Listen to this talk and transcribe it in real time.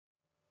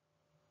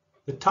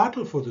The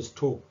title for this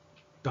talk,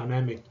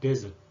 Dynamic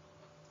Desert,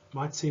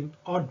 might seem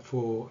odd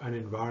for an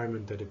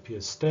environment that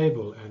appears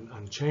stable and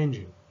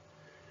unchanging,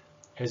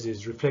 as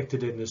is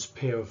reflected in this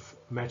pair of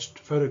matched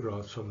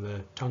photographs from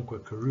the Tankwa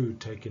Karoo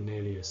taken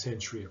nearly a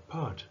century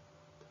apart.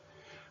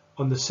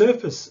 On the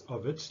surface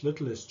of it,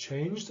 little has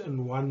changed,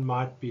 and one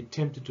might be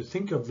tempted to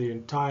think of the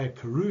entire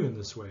Karoo in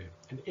this way,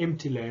 an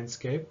empty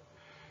landscape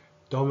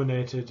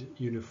dominated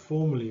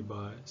uniformly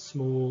by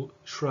small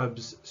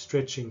shrubs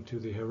stretching to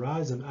the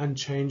horizon,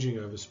 unchanging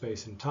over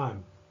space and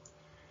time.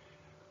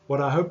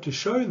 What I hope to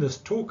show in this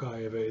talk,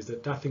 however, is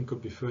that nothing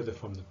could be further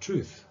from the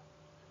truth.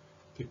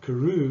 The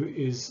Karoo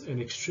is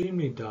an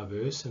extremely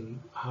diverse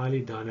and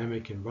highly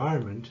dynamic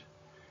environment,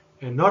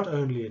 and not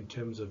only in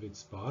terms of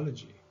its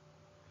biology.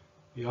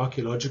 The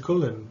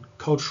archaeological and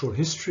cultural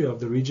history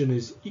of the region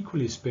is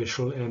equally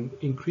special and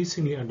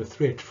increasingly under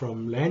threat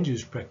from land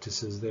use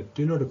practices that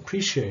do not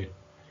appreciate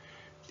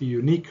the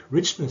unique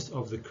richness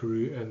of the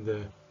Karoo and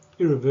the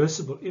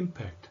irreversible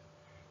impact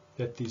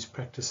that these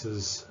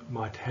practices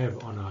might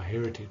have on our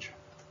heritage.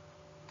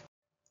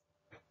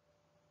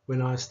 When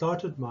I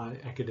started my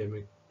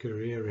academic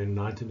career in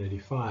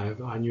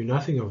 1985, I knew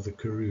nothing of the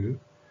Karoo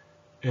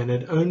and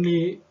had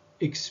only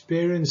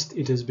experienced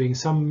it as being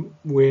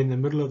somewhere in the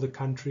middle of the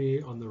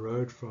country on the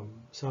road from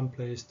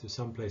someplace to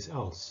someplace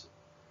else.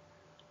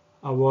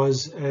 I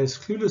was as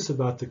clueless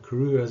about the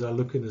Karoo as I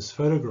look in this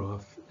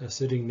photograph,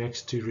 sitting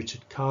next to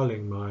Richard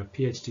Cowling, my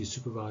PhD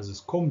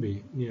supervisor's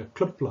kombi, near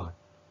Klipplaat.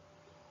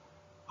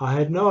 I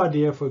had no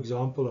idea, for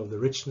example, of the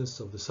richness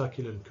of the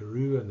succulent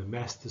Karoo and the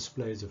mass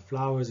displays of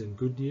flowers in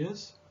good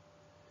years.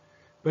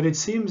 But it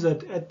seems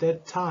that at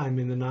that time,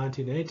 in the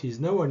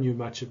 1980s, no one knew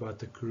much about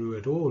the Karoo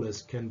at all,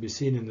 as can be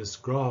seen in this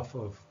graph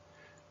of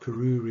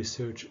Karoo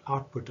research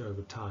output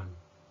over time.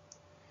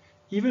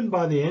 Even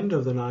by the end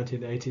of the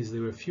 1980s,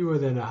 there were fewer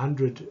than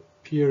 100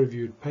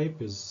 peer-reviewed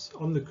papers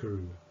on the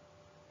Karoo.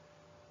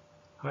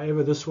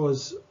 However, this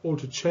was all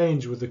to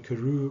change with the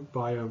Karoo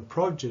Biome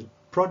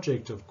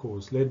project, of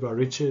course, led by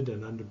Richard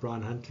and under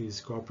Brian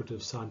Huntley's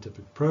cooperative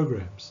scientific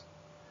programs.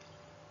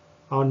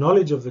 Our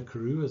knowledge of the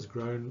Karoo has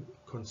grown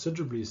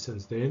considerably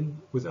since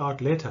then without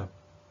letup,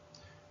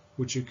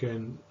 which you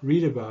can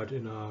read about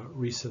in our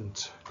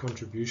recent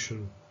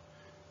contribution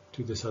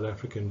to the South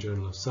African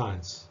Journal of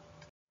Science.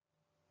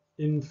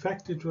 In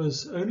fact, it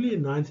was only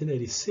in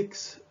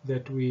 1986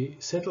 that we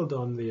settled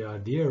on the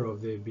idea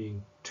of there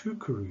being two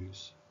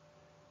Karoos,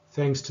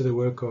 thanks to the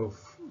work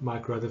of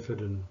Mike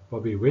Rutherford and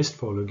Bobby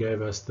Westphal, who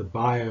gave us the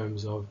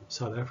Biomes of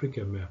South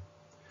Africa map,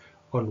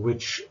 on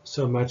which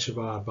so much of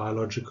our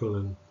biological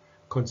and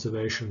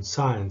conservation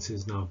science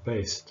is now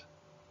based.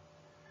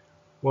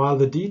 While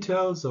the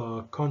details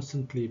are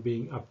constantly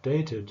being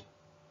updated,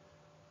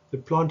 the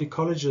plant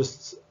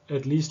ecologists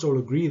at least all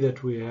agree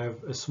that we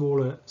have a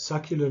smaller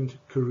succulent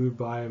Karoo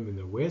biome in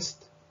the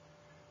west,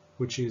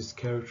 which is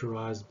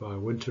characterized by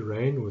winter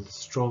rain with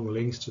strong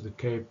links to the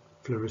Cape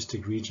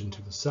floristic region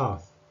to the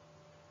south.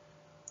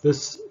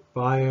 This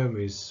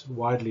biome is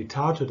widely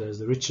touted as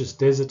the richest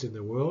desert in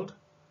the world,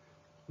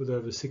 with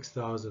over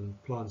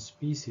 6,000 plant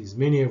species,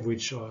 many of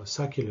which are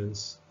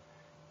succulents,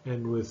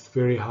 and with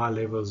very high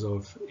levels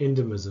of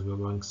endemism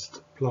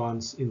amongst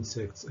plants,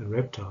 insects, and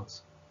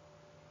reptiles.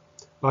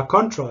 By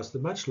contrast, the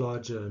much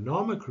larger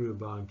Nama Karoo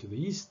biome to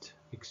the east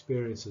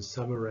experiences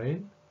summer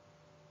rain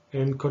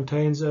and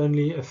contains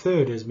only a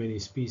third as many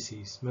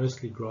species,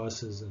 mostly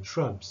grasses and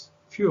shrubs,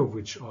 few of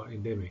which are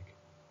endemic.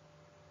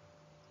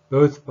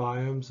 Both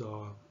biomes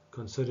are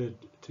considered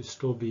to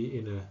still be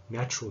in a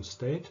natural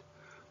state,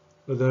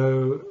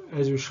 although,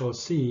 as we shall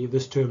see,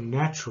 this term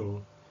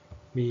natural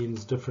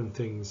means different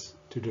things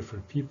to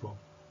different people.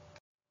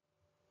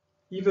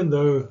 Even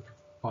though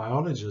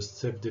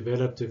biologists have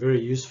developed a very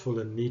useful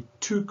and neat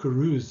two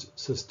Karoos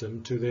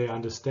system to their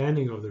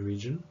understanding of the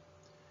region,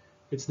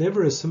 it's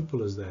never as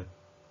simple as that.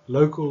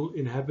 Local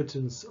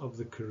inhabitants of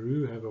the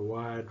Karoo have a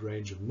wide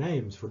range of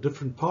names for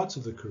different parts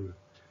of the Karoo,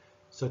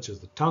 such as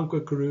the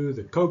Tankwa Karoo,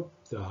 the Cope,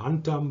 the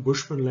Hantam,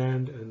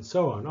 Bushmanland, and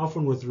so on,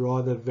 often with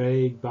rather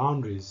vague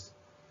boundaries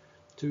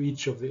to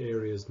each of the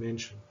areas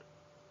mentioned.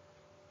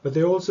 But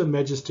there are also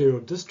magisterial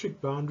district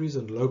boundaries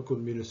and local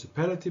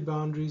municipality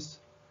boundaries,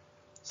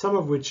 some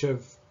of which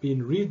have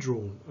been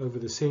redrawn over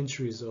the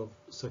centuries of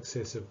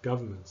successive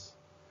governments.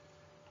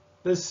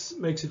 This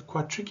makes it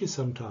quite tricky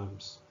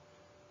sometimes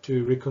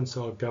to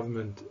reconcile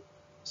government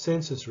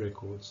census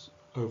records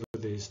over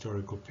the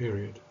historical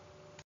period.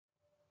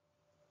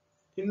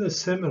 In this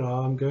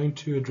seminar, I'm going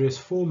to address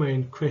four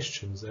main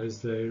questions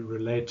as they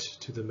relate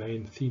to the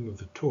main theme of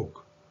the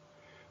talk.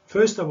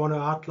 First, I want to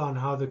outline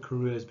how the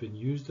Karoo has been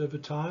used over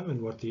time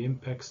and what the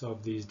impacts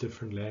of these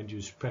different land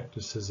use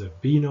practices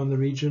have been on the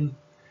region.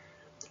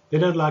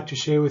 Then I'd like to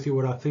share with you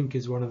what I think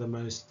is one of the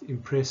most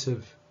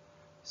impressive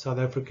South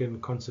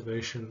African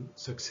conservation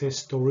success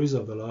stories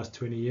of the last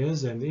 20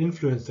 years and the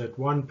influence that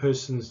one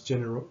person's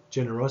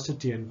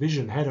generosity and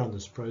vision had on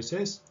this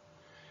process.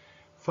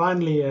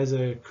 Finally, as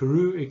a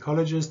Karoo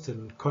ecologist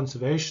and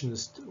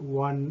conservationist,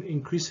 one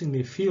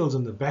increasingly feels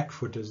on the back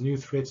foot as new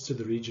threats to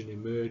the region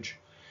emerge,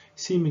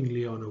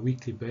 seemingly on a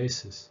weekly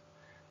basis.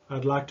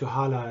 I'd like to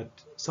highlight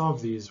some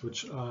of these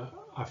which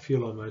I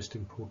feel are most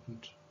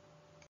important.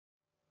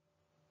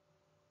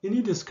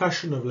 Any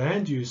discussion of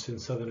land use in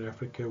southern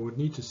Africa would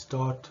need to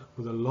start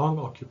with a long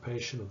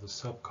occupation of the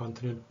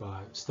subcontinent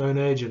by Stone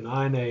Age and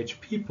Iron Age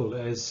people,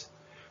 as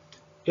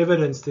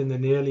evidenced in the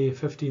nearly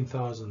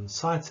 15,000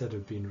 sites that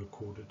have been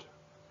recorded.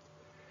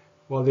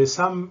 While there's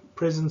some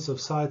presence of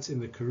sites in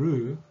the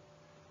Karoo,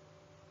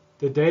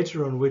 the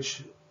data on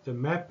which the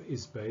map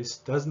is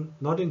based does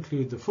not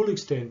include the full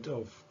extent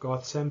of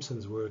Garth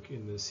Sampson's work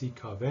in the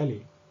Sikar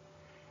Valley,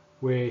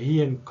 where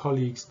he and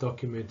colleagues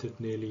documented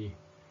nearly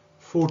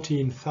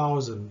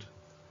 14,000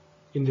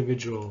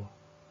 individual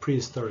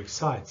prehistoric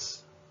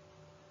sites.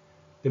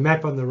 The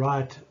map on the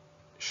right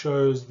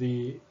shows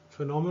the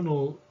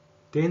phenomenal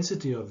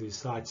density of these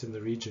sites in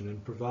the region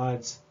and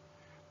provides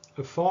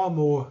a far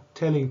more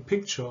telling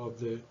picture of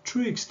the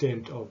true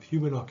extent of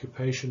human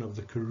occupation of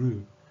the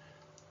Karoo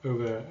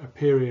over a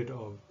period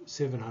of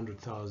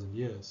 700,000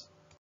 years.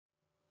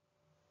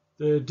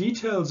 The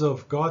details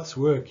of Garth's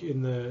work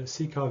in the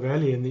Sikar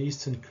Valley in the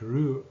Eastern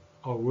Karoo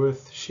are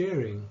worth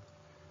sharing,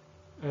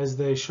 as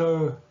they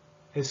show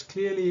as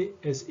clearly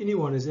as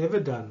anyone has ever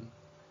done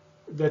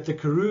that the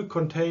Karoo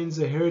contains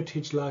a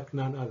heritage like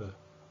none other.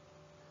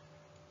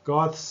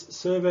 Garth's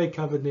survey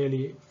covered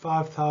nearly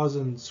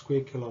 5,000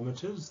 square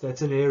kilometers.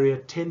 That's an area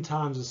 10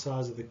 times the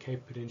size of the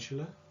Cape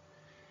Peninsula,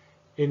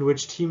 in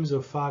which teams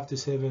of 5 to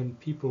 7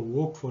 people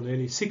walked for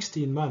nearly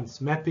 16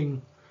 months,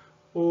 mapping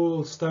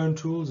all stone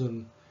tools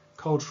and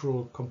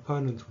cultural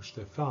components which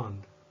they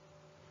found.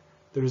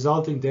 The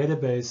resulting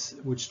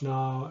database, which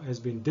now has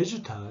been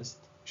digitized,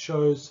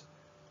 shows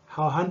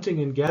how hunting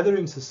and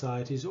gathering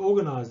societies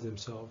organized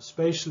themselves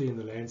spatially in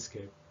the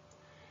landscape.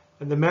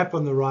 And the map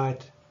on the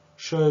right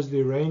shows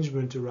the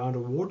arrangement around a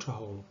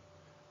waterhole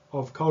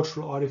of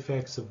cultural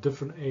artifacts of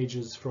different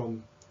ages,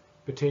 from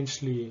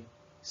potentially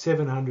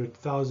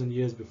 700,000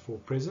 years before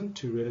present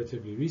to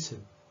relatively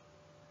recent.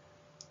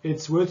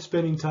 It's worth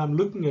spending time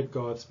looking at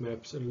Garth's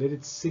maps and let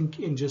it sink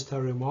in just how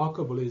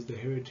remarkable is the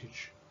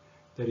heritage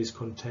that is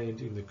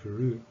contained in the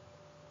Karoo.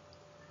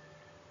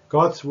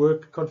 Garth's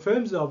work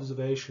confirms the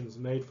observations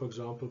made, for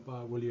example,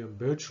 by William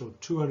Burchell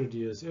 200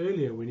 years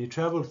earlier when he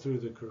traveled through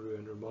the Karoo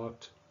and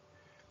remarked,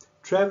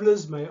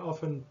 "Travelers may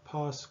often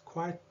pass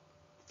quite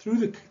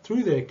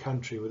through their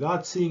country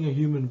without seeing a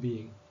human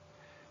being,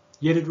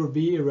 yet it would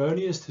be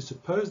erroneous to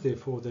suppose,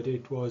 therefore, that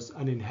it was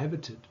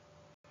uninhabited.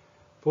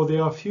 For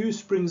there are few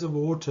springs of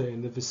water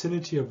in the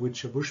vicinity of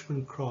which a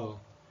bushman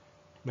kraal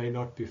may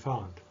not be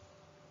found."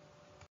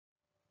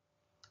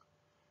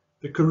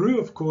 The Karoo,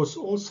 of course,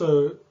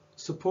 also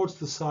supports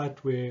the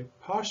site where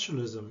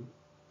pastoralism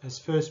has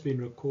first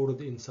been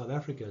recorded in South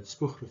Africa at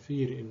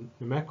Spoegrivier in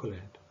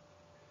Namaqualand.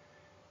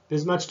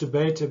 There's much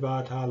debate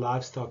about how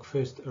livestock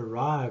first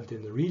arrived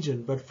in the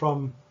region, but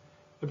from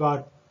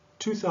about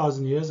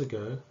 2,000 years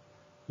ago,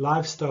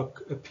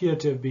 livestock appear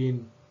to have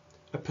been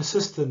a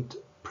persistent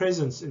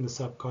presence in the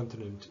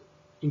subcontinent,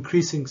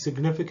 increasing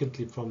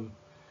significantly from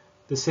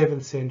the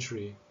 7th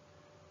century,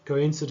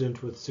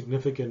 coincident with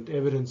significant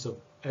evidence of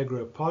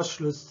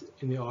agro-pastoralists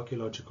in the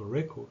archaeological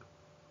record.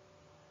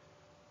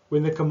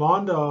 When the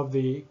commander of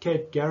the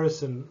Cape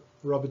Garrison,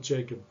 Robert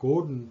Jacob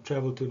Gordon,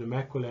 travelled to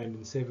Namaqualand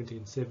in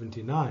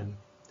 1779,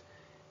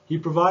 he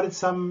provided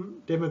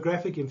some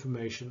demographic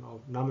information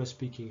of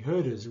Nama-speaking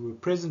herders who were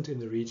present in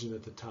the region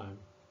at the time.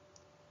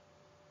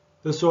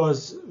 This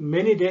was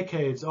many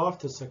decades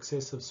after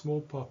successive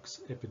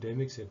smallpox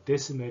epidemics had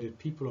decimated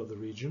people of the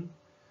region,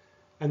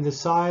 and the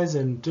size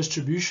and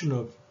distribution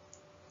of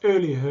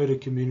early herder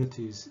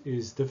communities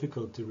is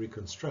difficult to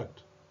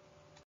reconstruct.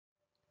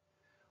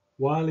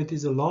 While it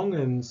is a long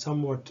and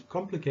somewhat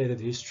complicated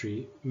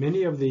history,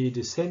 many of the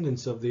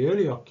descendants of the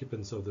early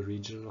occupants of the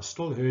region are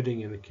still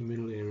herding in the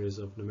communal areas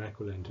of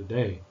Namaqualand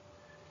today.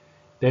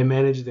 They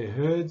manage their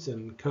herds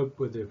and cope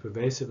with the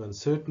pervasive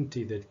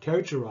uncertainty that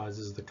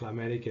characterizes the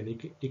climatic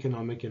and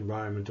economic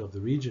environment of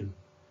the region.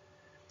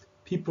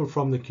 People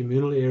from the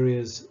communal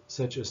areas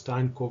such as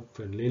Steinkopf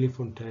and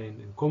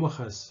Lelyfontein and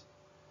Komachas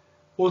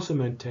also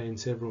maintain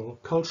several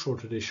cultural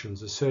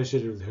traditions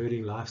associated with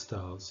herding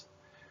lifestyles,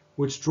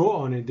 which draw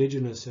on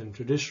indigenous and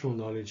traditional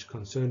knowledge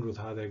concerned with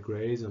how they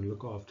graze and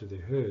look after their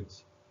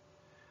herds.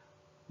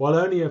 While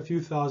only a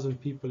few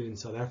thousand people in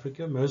South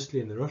Africa,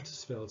 mostly in the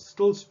Richtersveld,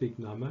 still speak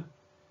Nama,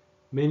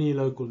 many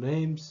local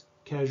names,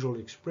 casual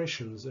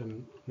expressions,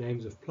 and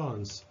names of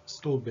plants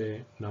still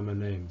bear Nama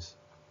names.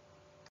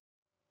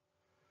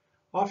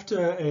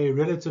 After a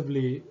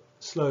relatively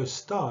slow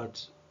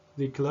start,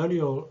 the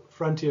colonial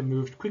frontier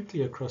moved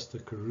quickly across the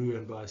Karoo,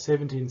 and by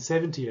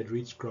 1770 it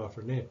reached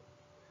Graafrenet.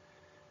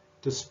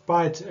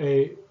 Despite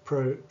a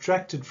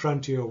protracted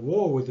frontier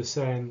war with the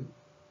San,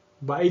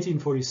 by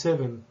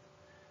 1847,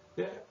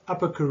 the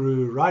Upper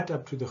Karoo, right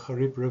up to the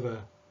Gariep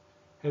River,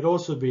 had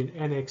also been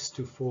annexed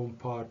to form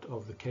part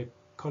of the Cape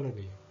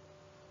Colony.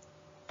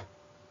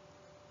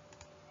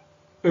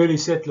 Early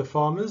settler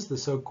farmers, the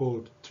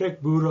so-called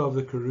trekboere of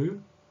the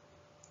Karoo,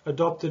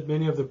 adopted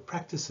many of the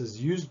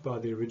practices used by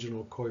the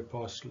original Khoi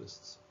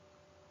pastoralists.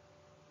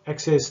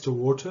 Access to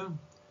water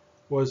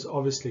was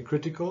obviously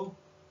critical,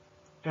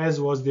 as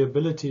was the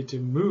ability to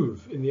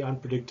move in the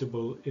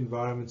unpredictable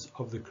environments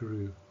of the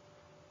Karoo,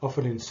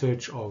 often in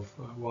search of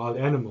wild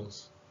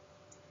animals.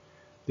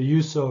 The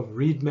use of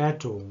reed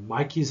mat or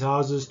Mikey's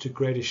houses to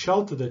create a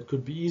shelter that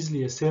could be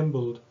easily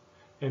assembled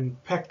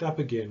and packed up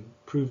again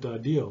proved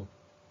ideal.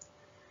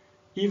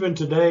 Even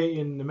today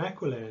in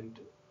Namaqualand,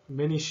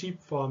 many sheep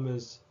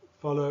farmers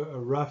follow a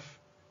rough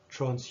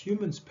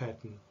transhumance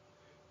pattern,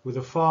 with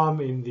a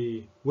farm in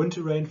the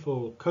winter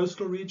rainfall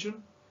coastal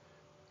region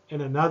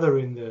and another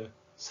in the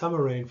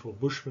summer rainfall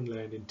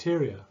bushmanland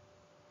interior.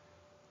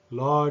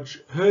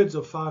 Large herds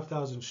of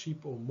 5,000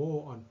 sheep or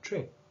more on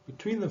trek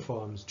between the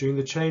farms during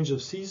the change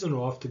of season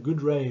or after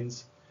good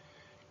rains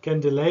can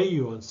delay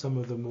you on some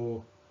of the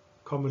more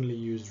commonly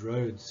used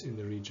roads in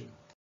the region.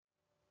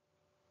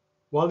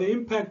 While the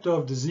impact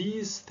of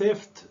disease,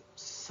 theft,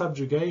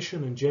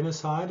 subjugation and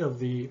genocide of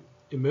the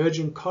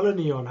emerging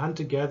colony on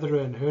hunter-gatherer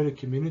and herder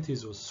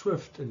communities was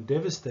swift and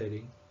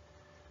devastating,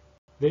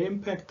 their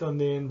impact on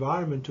the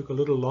environment took a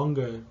little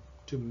longer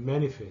to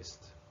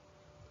manifest.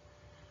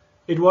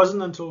 It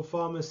wasn't until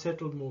farmers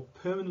settled more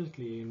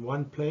permanently in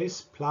one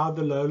place, ploughed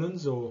the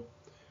lowlands or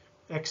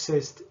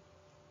accessed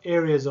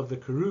areas of the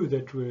Karoo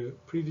that were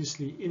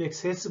previously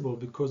inaccessible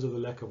because of the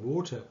lack of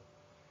water,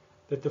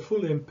 that the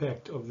full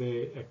impact of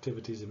their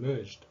activities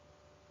emerged.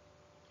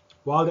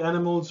 Wild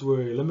animals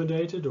were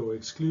eliminated or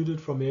excluded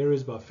from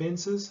areas by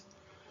fences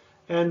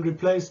and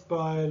replaced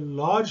by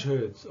large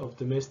herds of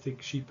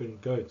domestic sheep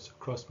and goats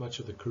across much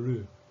of the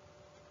Karoo.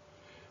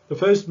 The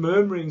first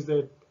murmurings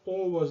that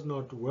all was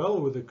not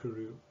well with the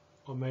Karoo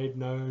are made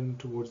known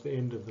towards the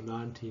end of the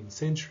 19th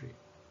century.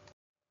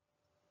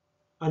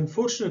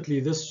 Unfortunately,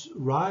 this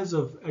rise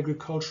of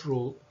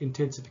agricultural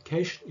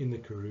intensification in the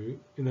Karoo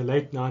in the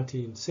late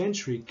 19th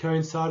century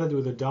coincided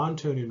with a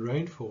downturn in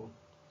rainfall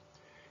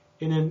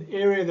in an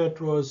area that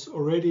was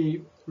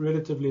already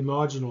relatively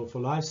marginal for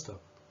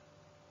livestock.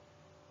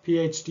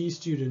 PhD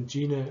student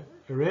Gina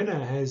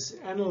Arena has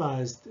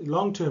analyzed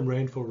long-term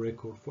rainfall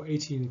record for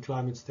 18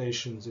 climate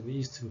stations in the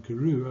eastern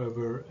Karoo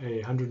over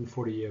a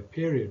 140-year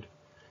period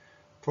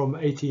from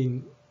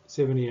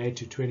 1878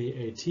 to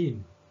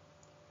 2018.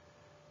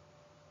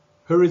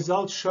 Her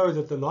results show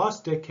that the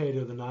last decade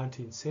of the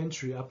 19th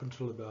century, up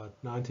until about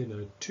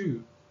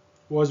 1902,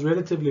 was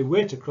relatively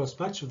wet across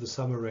much of the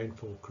summer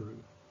rainfall Karoo.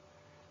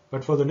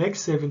 But for the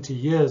next 70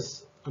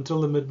 years, until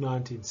the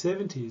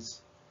mid-1970s,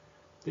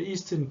 the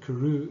eastern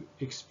Karoo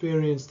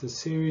experienced a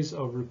series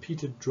of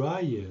repeated dry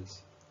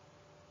years,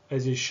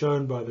 as is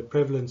shown by the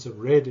prevalence of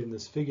red in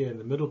this figure in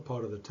the middle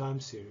part of the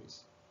time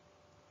series.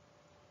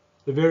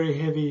 The very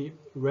heavy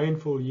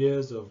rainfall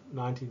years of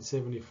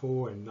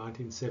 1974 and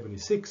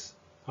 1976,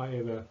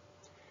 however,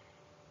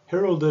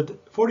 heralded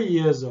 40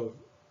 years of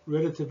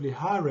relatively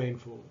high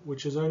rainfall,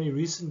 which has only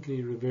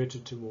recently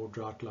reverted to more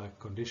drought-like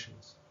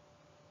conditions.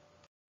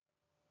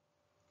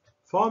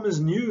 Farmers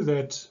knew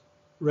that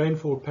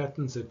rainfall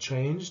patterns had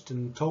changed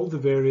and told the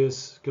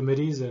various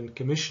committees and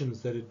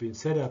commissions that had been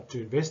set up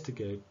to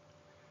investigate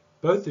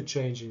both the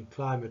change in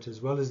climate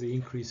as well as the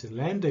increase in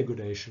land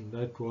degradation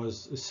that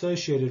was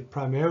associated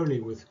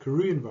primarily with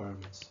Karoo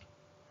environments.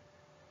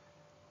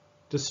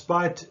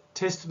 Despite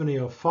testimony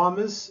of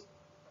farmers,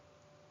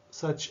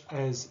 such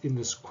as in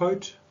this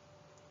quote,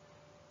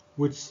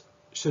 which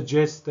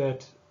suggests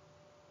that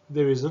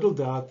there is little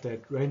doubt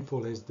that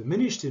rainfall has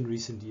diminished in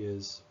recent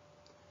years,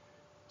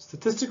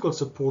 statistical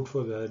support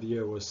for the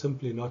idea was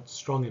simply not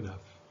strong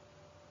enough.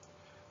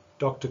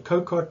 Dr.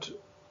 Kokot,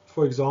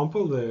 for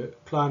example, the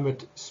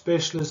climate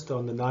specialist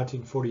on the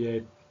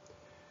 1948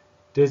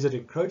 Desert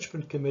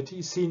Encroachment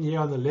Committee, seen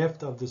here on the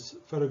left of this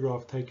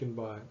photograph taken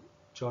by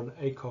John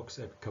Acox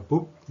at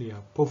Kaboop near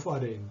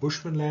Pofadder in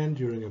Bushmanland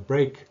during a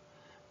break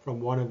from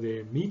one of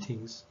their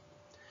meetings,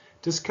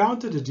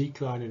 discounted a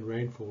decline in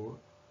rainfall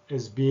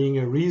as being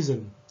a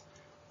reason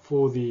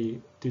for the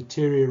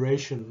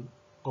deterioration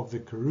of the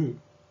Karoo.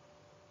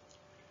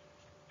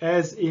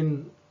 As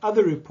in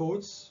other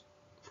reports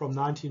from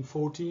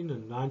 1914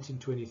 and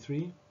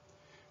 1923,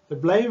 the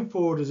blame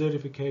for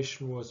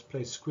desertification was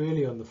placed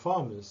squarely on the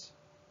farmers,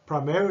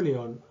 primarily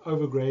on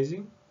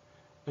overgrazing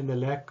and the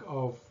lack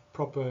of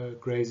proper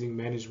grazing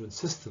management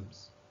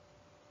systems.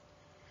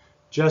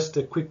 Just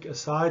a quick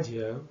aside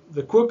here,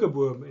 the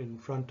quokkaboom in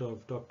front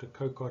of Dr.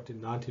 Kokot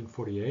in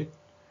 1948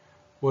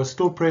 was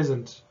still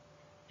present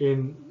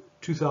in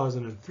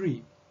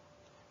 2003,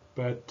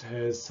 but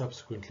has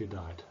subsequently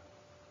died.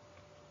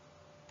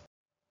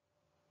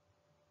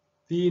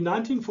 The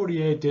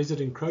 1948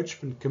 Desert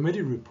Encroachment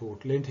Committee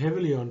report leaned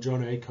heavily on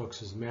John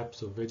Acox's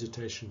maps of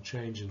vegetation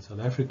change in South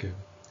Africa,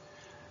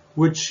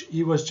 which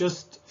he was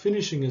just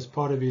finishing as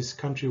part of his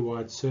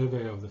countrywide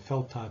survey of the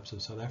veld types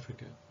of South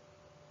Africa.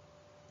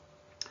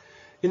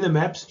 In the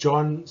maps,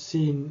 John,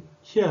 seen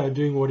here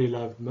doing what he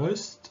loved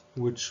most,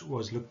 which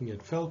was looking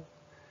at veld,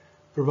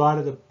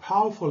 provided a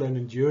powerful and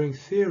enduring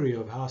theory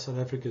of how South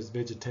Africa's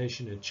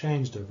vegetation had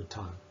changed over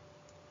time.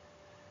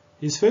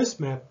 His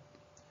first map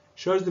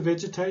shows the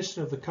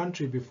vegetation of the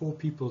country before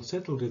people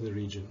settled in the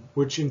region,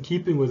 which, in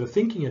keeping with the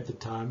thinking at the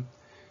time,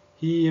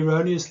 he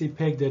erroneously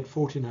pegged at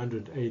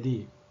 1400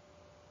 AD.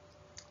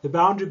 The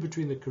boundary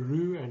between the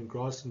Karoo and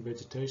grassland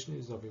vegetation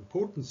is of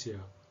importance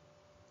here,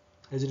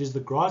 as it is the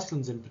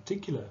grasslands in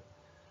particular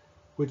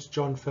which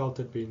John felt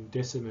had been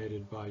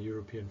decimated by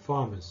European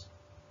farmers.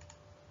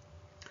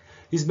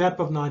 His map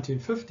of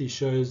 1950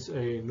 shows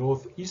a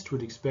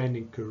northeastward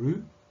expanding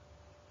Karoo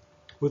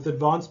with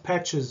advanced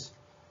patches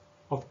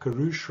of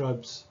Karoo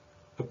shrubs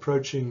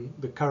approaching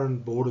the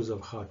current borders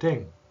of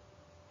Gauteng.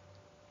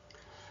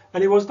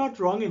 And he was not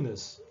wrong in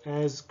this,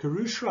 as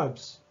Karoo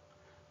shrubs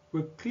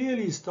were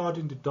clearly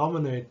starting to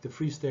dominate the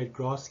Free State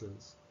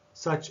grasslands,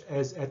 such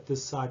as at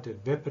this site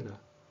at Wepena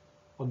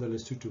on the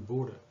Lesotho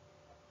border.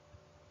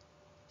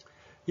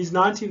 His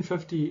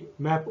 1950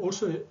 map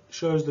also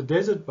shows the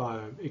desert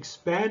biome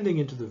expanding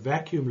into the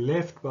vacuum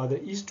left by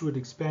the eastward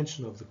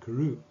expansion of the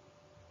Karoo.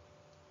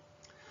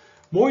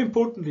 More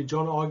importantly,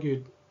 John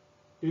argued,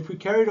 if we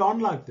carried on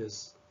like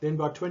this, then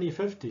by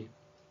 2050,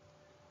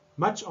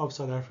 much of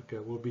South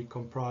Africa will be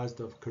comprised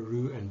of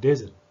Karoo and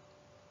desert.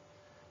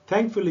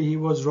 Thankfully, he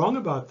was wrong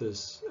about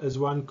this, as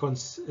one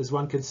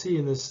can see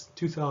in this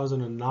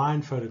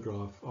 2009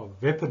 photograph of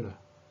Wepena,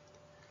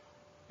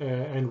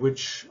 and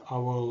which I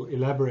will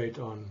elaborate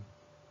on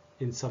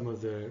in some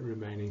of the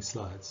remaining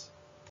slides.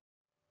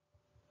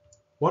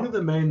 One of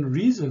the main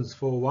reasons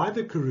for why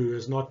the Karoo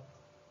has not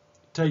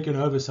taken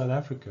over South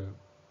Africa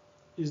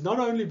is not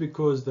only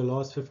because the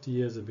last 50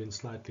 years have been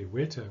slightly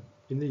wetter,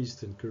 in the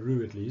eastern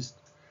Karoo at least,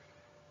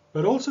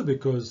 but also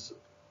because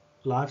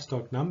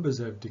livestock numbers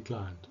have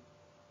declined.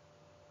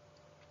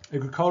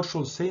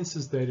 Agricultural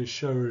census data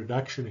show a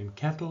reduction in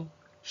cattle,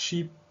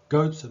 sheep,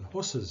 goats and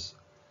horses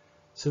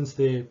since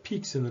their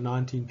peaks in the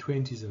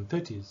 1920s and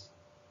 30s.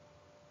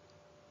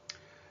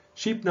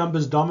 Sheep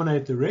numbers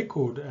dominate the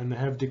record and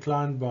have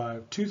declined by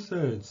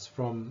 2/3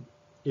 from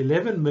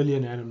 11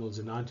 million animals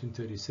in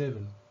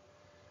 1937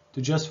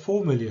 to just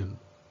 4 million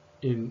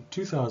in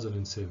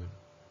 2007.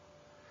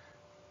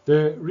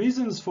 The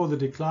reasons for the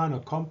decline are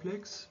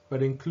complex,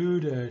 but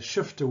include a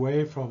shift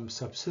away from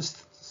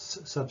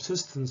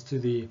subsistence to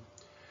the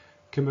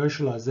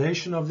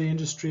commercialization of the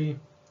industry,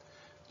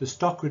 the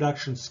stock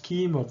reduction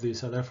scheme of the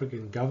South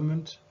African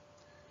government,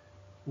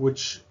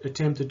 which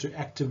attempted to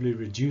actively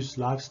reduce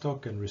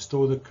livestock and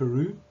restore the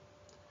Karoo,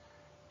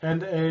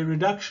 and a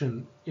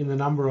reduction in the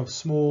number of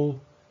small,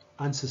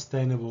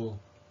 unsustainable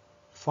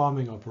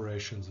farming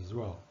operations as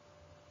well.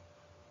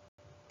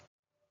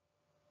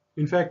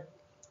 In fact,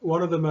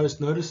 one of the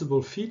most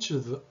noticeable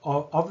features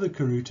of the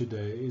Karoo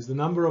today is the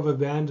number of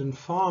abandoned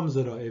farms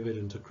that are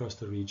evident across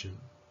the region,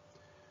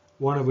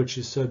 one of which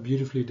is so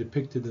beautifully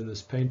depicted in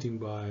this painting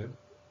by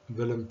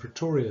Willem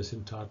Pretorius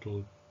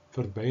entitled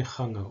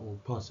Verbyganger or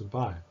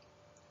Passerby.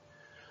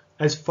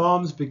 As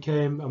farms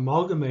became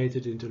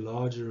amalgamated into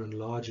larger and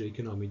larger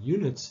economic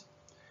units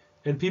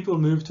and people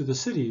moved to the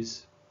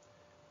cities,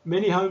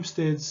 many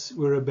homesteads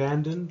were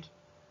abandoned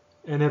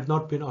and have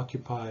not been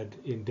occupied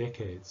in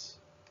decades.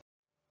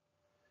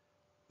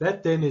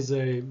 That then is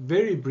a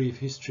very brief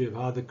history of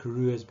how the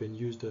Karoo has been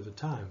used over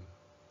time.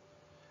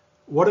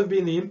 What have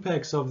been the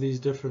impacts of these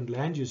different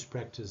land use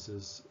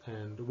practices,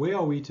 and where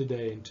are we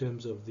today in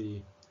terms of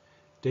the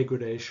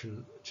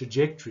degradation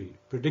trajectory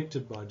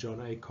predicted by John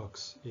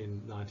Aycox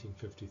in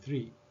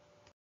 1953?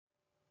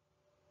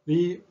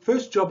 The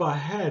first job I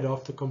had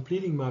after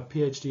completing my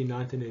PhD in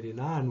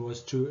 1989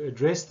 was to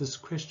address this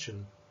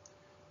question,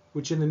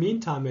 which in the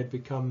meantime had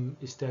become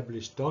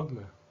established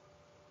dogma.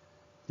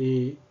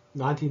 The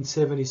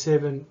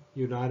 1977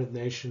 United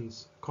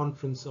Nations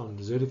Conference on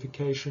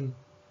Desertification,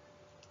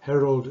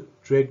 Harold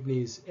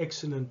Dregney's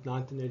excellent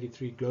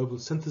 1983 Global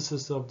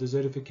Synthesis of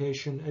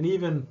Desertification, and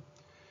even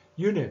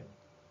UNEP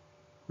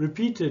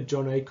repeated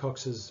John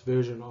Aycox's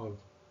version of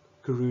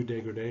Karoo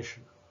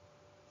degradation.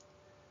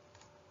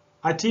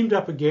 I teamed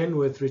up again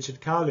with Richard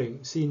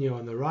Cowling, senior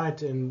on the right,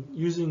 and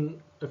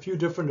using a few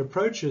different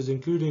approaches,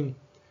 including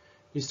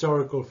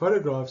historical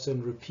photographs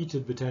and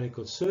repeated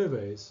botanical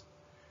surveys,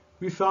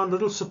 we found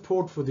little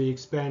support for the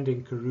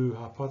expanding Karoo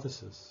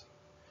hypothesis.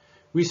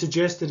 We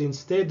suggested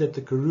instead that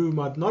the Karoo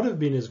might not have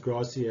been as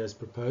grassy as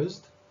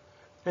proposed,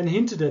 and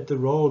hinted at the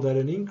role that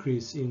an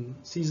increase in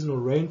seasonal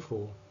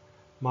rainfall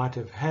might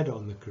have had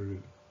on the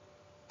Karoo.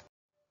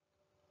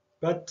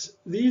 But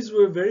these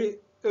were very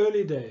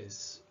early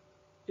days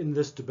in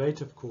this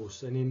debate, of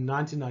course, and in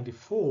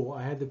 1994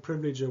 I had the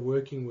privilege of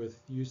working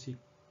with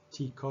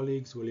UCT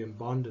colleagues William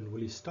Bond and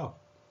Willie Stock,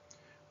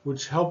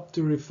 which helped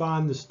to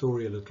refine the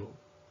story a little.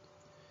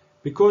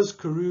 Because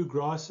Karoo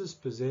grasses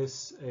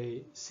possess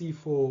a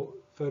C4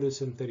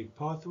 photosynthetic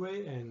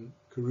pathway and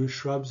Karoo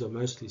shrubs are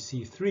mostly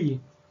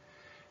C3,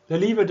 they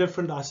leave a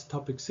different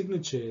isotopic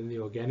signature in the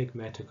organic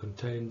matter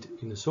contained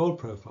in the soil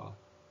profile.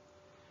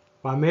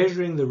 By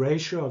measuring the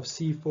ratio of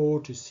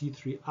C4 to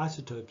C3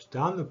 isotopes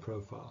down the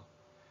profile,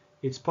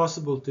 it's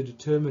possible to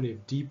determine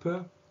if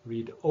deeper,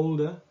 read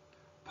older,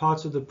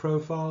 parts of the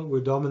profile were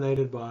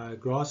dominated by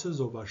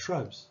grasses or by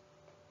shrubs.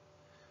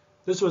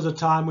 This was a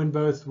time when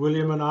both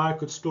William and I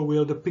could still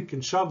wield a pick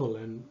and shovel,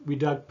 and we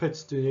dug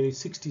pits to nearly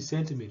 60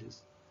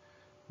 centimeters,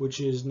 which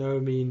is no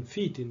mean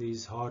feat in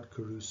these hard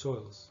Karoo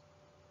soils.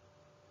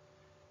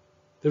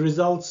 The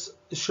results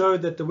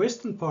showed that the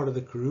western part of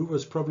the Karoo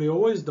was probably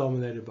always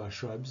dominated by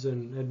shrubs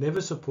and had never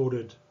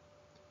supported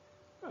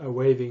a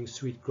waving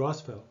sweet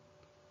grassveld.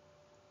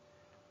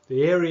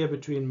 The area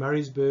between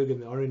Murraysburg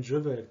and the Orange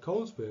River at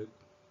Colesberg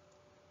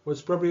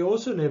was probably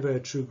also never a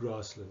true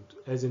grassland,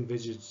 as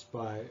envisaged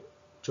by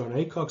John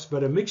Aycox,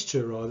 but a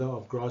mixture rather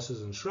of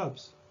grasses and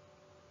shrubs.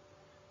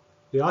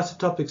 The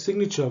isotopic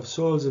signature of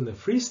soils in the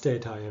Free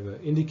State, however,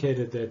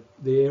 indicated that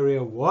the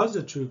area was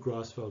a true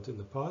grassveld in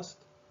the past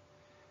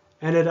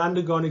and had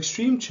undergone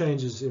extreme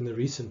changes in the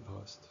recent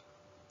past.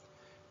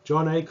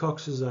 John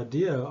Aycox's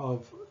idea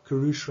of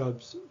Karoo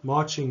shrubs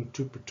marching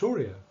to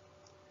Pretoria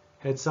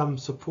had some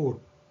support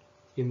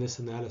in this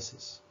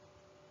analysis.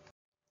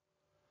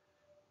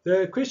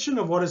 The question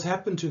of what has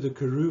happened to the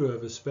Karoo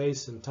over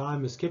space and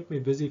time has kept me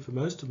busy for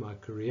most of my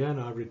career, and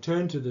I've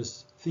returned to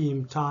this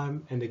theme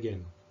time and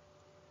again.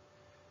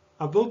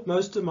 I built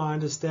most of my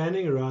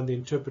understanding around the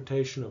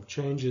interpretation of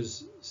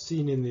changes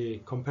seen in the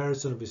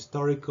comparison of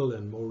historical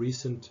and more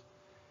recent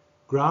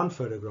ground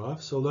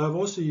photographs, although I've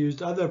also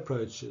used other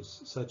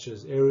approaches such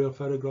as aerial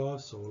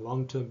photographs or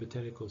long-term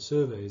botanical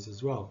surveys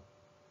as well.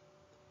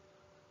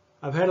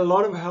 I've had a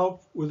lot of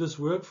help with this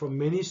work from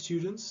many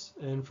students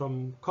and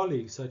from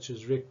colleagues such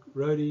as Rick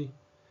Rody,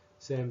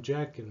 Sam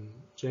Jack and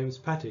James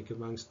Patek,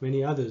 amongst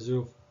many others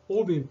who have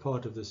all been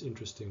part of this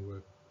interesting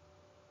work.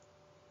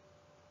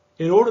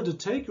 In order to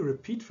take a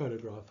repeat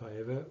photograph,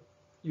 however,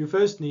 you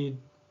first need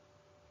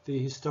the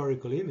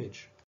historical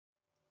image.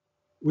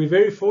 We're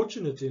very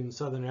fortunate in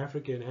Southern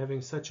Africa in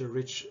having such a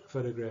rich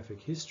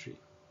photographic history.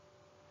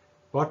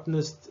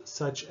 Botanists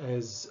such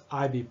as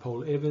I.B.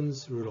 Paul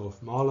Evans,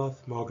 Rudolf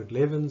Marloth, Margaret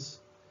Levens,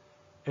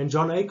 and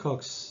John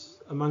Aycox,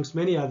 amongst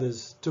many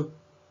others, took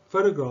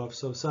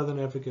photographs of Southern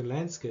African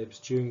landscapes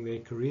during their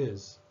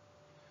careers.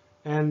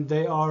 And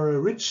they are a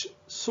rich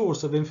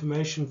source of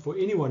information for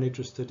anyone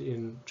interested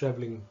in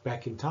traveling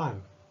back in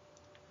time.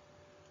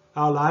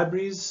 Our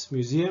libraries,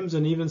 museums,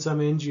 and even some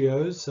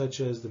NGOs, such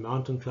as the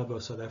Mountain Club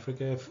of South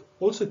Africa, have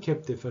also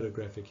kept their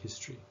photographic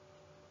history.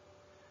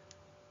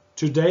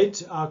 To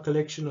date, our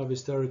collection of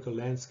historical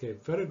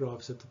landscape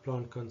photographs at the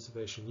Plant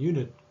Conservation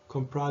Unit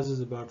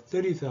comprises about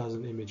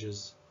 30,000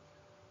 images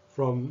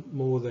from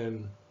more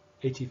than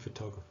 80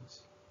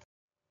 photographers.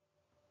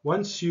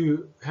 Once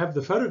you have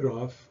the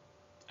photograph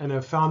and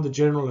have found the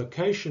general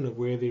location of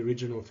where the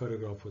original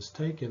photograph was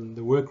taken,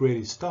 the work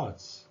really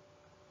starts.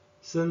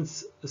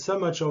 Since so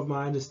much of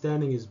my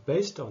understanding is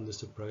based on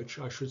this approach,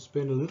 I should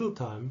spend a little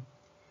time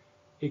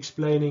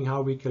explaining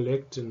how we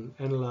collect and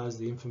analyze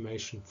the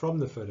information from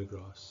the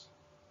photographs.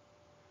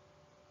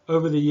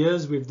 Over the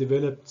years, we've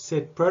developed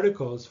set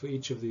protocols for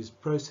each of these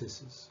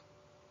processes.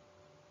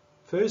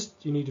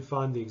 First, you need to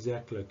find the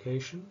exact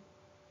location,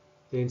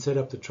 then set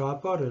up the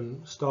tripod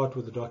and start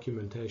with the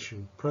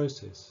documentation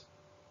process.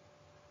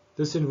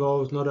 This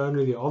involves not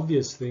only the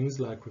obvious things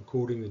like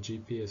recording the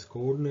GPS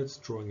coordinates,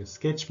 drawing a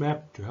sketch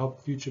map to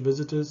help future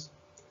visitors,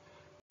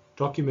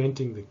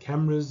 documenting the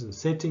cameras and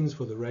settings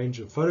for the range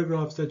of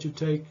photographs that you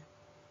take,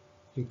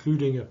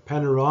 including a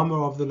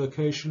panorama of the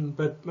location,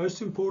 but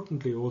most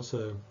importantly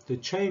also the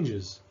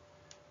changes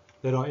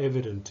that are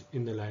evident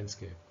in the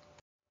landscape.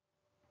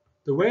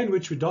 The way in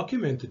which we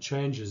document the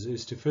changes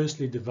is to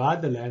firstly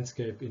divide the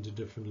landscape into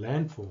different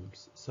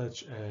landforms,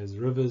 such as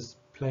rivers,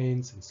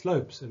 plains, and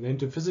slopes, and then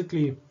to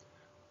physically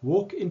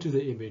walk into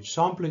the image,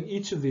 sampling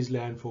each of these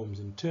landforms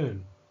in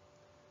turn.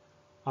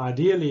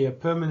 Ideally, a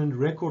permanent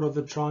record of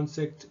the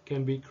transect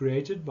can be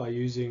created by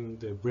using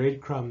the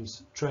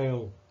breadcrumbs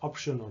trail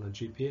option on a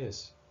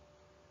GPS.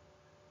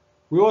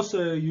 We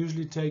also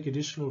usually take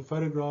additional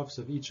photographs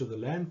of each of the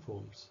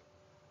landforms,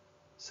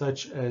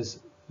 such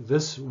as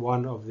this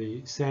one of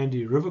the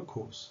sandy river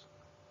course,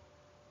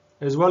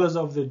 as well as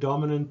of the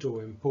dominant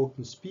or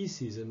important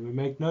species, and we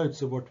make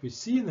notes of what we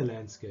see in the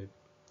landscape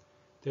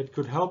that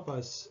could help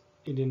us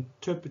in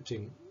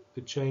interpreting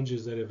the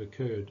changes that have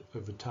occurred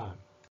over time.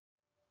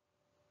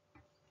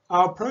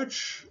 Our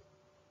approach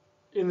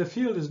in the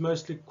field is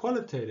mostly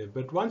qualitative,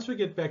 but once we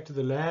get back to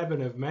the lab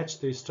and have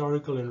matched the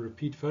historical and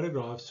repeat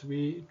photographs,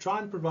 we try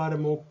and provide a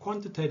more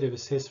quantitative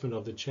assessment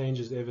of the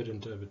changes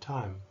evident over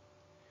time.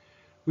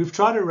 We've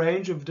tried a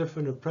range of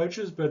different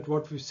approaches, but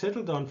what we've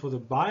settled on for the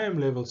biome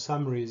level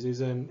summaries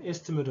is an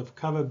estimate of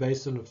cover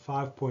based on a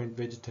 5-point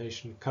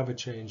vegetation cover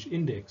change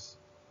index.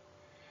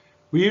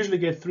 We usually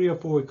get 3 or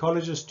 4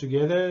 ecologists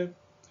together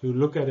who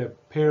look at a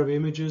pair of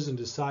images and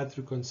decide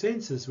through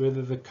consensus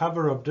whether the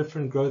cover of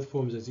different growth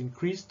forms has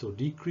increased or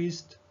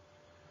decreased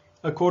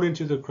according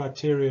to the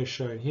criteria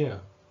shown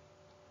here.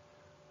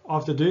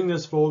 After doing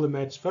this for all the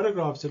matched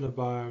photographs in a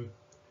biome,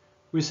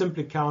 we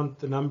simply count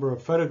the number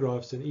of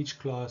photographs in each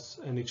class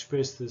and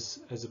express this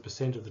as a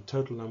percent of the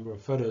total number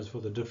of photos for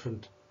the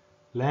different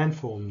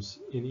landforms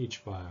in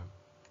each biome.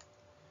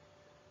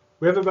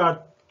 We have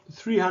about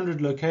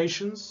 300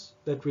 locations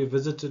that we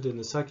visited in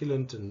the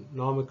succulent and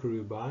Nama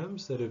Karoo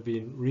biomes that have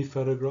been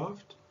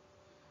rephotographed,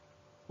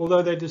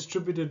 although they're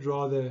distributed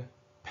rather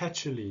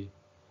patchily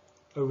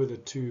over the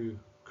two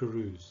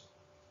Karoos.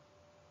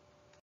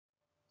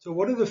 So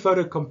what do the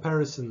photo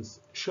comparisons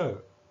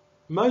show?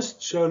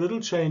 Most show little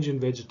change in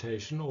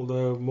vegetation,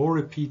 although more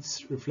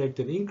repeats reflect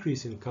an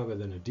increase in cover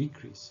than a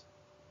decrease.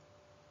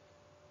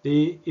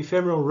 The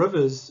ephemeral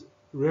rivers,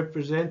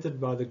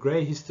 represented by the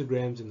grey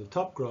histograms in the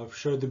top graph,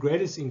 showed the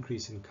greatest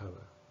increase in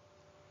cover.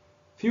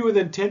 Fewer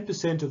than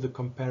 10% of the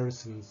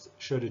comparisons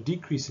showed a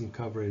decrease in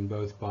cover in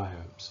both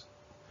biomes.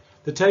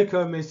 The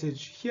take-home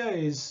message here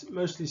is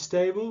mostly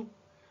stable,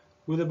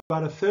 with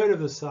about a third of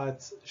the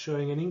sites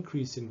showing an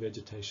increase in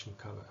vegetation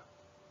cover.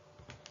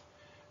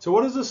 So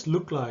what does this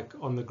look like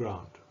on the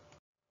ground?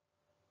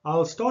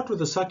 I'll start with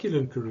the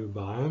succulent Karoo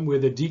biome, where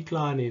the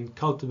decline in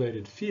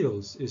cultivated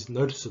fields is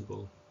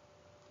noticeable.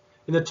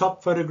 In the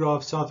top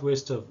photograph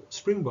southwest of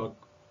Springbok,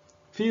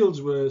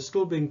 fields were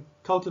still being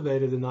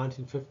cultivated in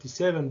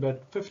 1957,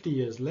 but 50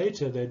 years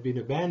later they'd been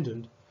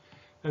abandoned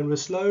and were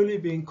slowly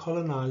being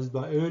colonized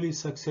by early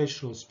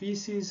successional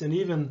species and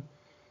even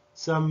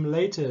some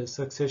later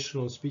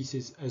successional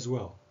species as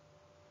well.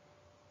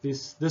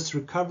 This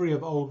recovery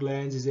of old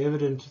lands is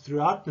evident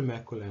throughout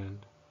Namaqualand,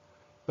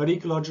 but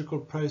ecological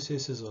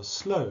processes are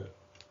slow,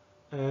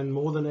 and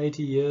more than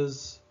 80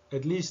 years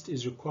at least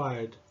is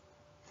required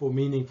for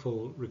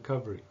meaningful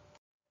recovery.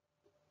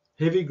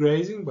 Heavy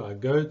grazing by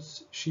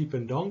goats, sheep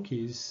and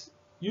donkeys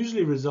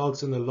usually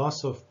results in the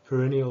loss of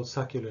perennial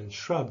succulent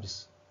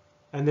shrubs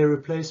and their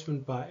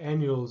replacement by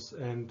annuals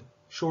and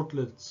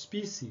short-lived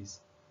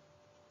species,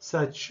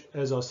 such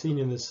as are seen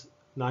in this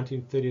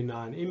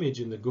 1939 image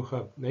in the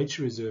Guchab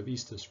Nature Reserve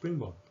east of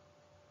Springbok.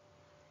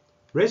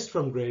 Rest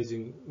from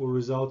grazing will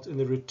result in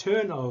the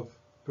return of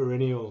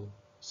perennial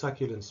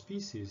succulent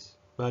species,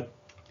 but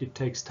it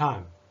takes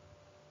time.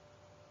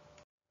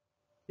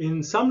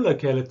 In some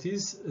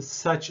localities,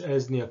 such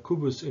as near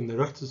Kubus in the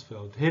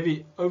Richtersveld,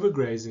 heavy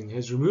overgrazing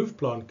has removed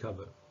plant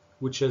cover,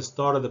 which has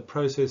started the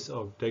process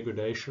of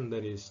degradation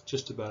that is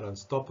just about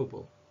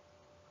unstoppable.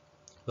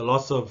 The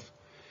loss of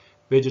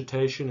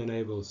vegetation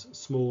enables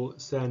small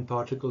sand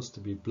particles to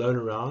be blown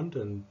around,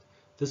 and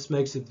this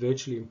makes it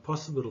virtually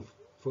impossible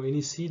for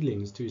any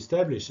seedlings to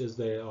establish, as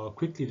they are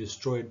quickly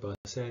destroyed by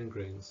sand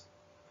grains.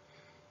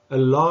 A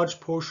large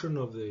portion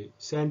of the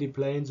sandy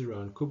plains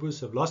around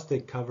Kubus have lost their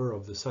cover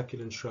of the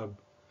succulent shrub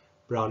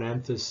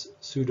Brownanthus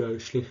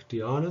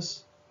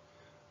pseudo-schlichtianus,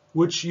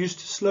 which used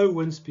to slow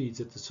wind speeds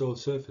at the soil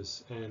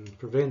surface and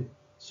prevent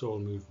soil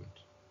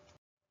movement.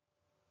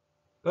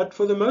 But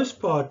for the most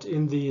part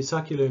in the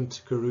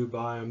succulent Karoo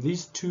biome,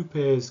 these two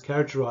pairs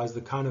characterize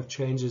the kind of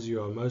changes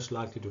you are most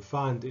likely to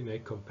find in a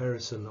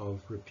comparison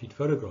of repeat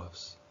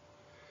photographs.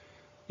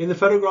 In the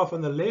photograph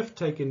on the left,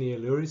 taken near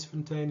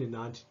Louriesfontein in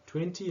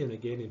 1920 and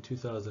again in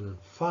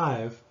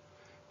 2005,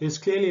 there's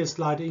clearly a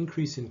slight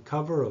increase in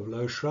cover of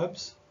low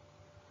shrubs.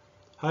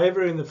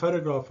 However, in the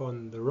photograph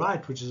on the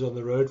right, which is on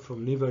the road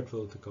from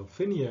Nieuwoudtville to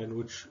Colfinia, and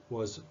which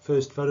was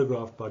first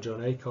photographed by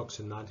John Acox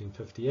in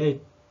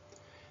 1958,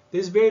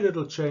 there's very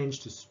little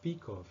change to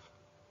speak of.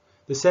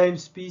 The same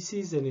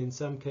species, and in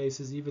some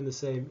cases even the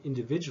same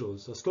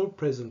individuals, are still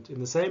present in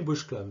the same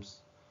bush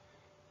clumps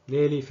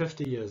nearly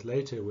 50 years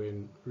later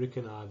when Rick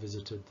and I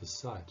visited this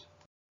site.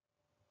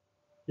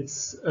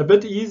 It's a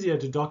bit easier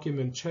to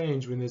document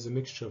change when there's a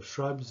mixture of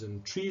shrubs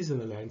and trees in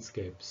the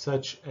landscape,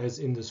 such as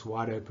in this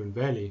wide open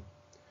valley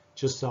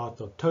just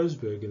south of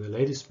Toesburg in the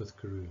Ladysmith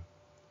Karoo.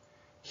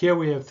 Here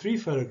we have three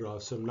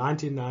photographs from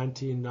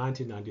 1919,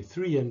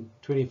 1993 and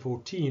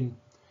 2014,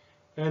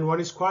 and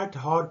one is quite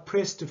hard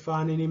pressed to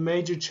find any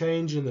major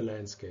change in the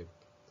landscape.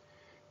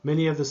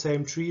 Many of the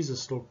same trees are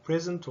still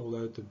present,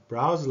 although at the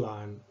browse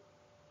line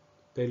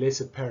they're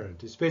less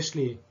apparent,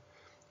 especially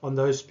on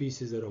those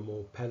species that are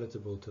more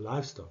palatable to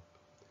livestock.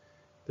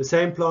 The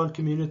same plant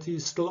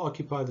communities still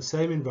occupy the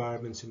same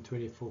environments in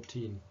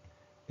 2014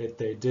 that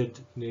they did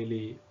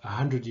nearly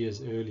 100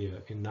 years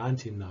earlier in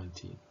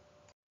 1919.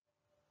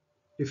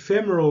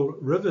 Ephemeral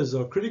rivers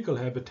are critical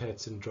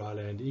habitats in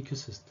dryland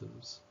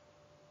ecosystems.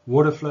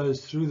 Water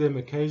flows through them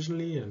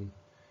occasionally, and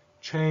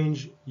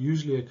change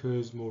usually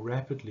occurs more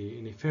rapidly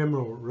in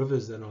ephemeral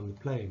rivers than on the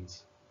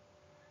plains.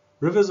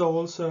 Rivers are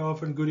also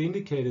often good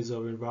indicators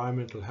of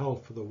environmental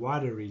health for the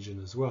wider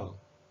region as well.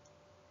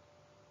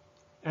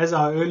 As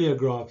our earlier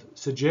graph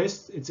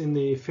suggests, it's in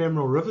the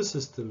ephemeral river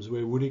systems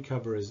where woody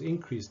cover has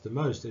increased the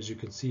most, as you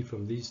can see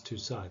from these two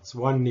sites,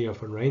 one near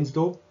Van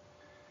Reinsdorp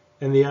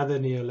and the other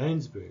near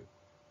Lainsburg.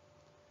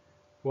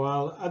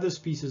 While other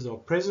species are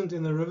present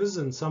in the rivers,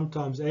 and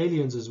sometimes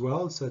aliens as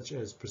well, such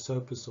as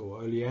Prosopis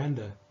or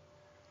Oleander,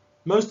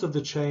 most of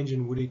the change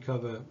in woody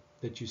cover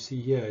that you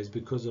see here is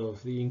because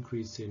of the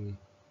increase in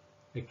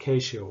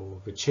Acacia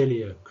or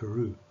Vechelia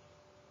Karoo.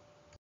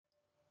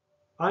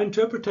 Our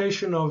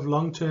interpretation of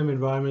long-term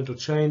environmental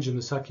change in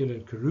the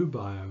succulent Karoo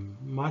biome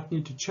might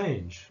need to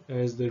change,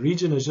 as the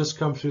region has just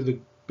come through the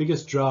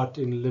biggest drought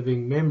in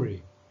living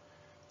memory,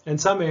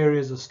 and some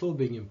areas are still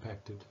being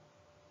impacted.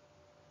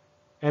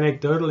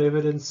 Anecdotal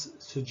evidence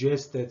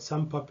suggests that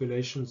some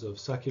populations of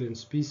succulent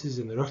species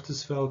in the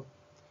Richtersveld,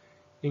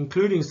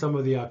 including some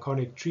of the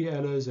iconic tree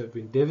aloes, have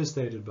been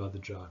devastated by the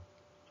drought.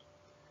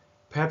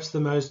 Perhaps the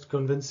most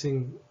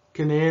convincing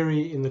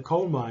canary in the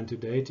coal mine to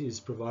date is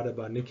provided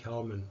by Nick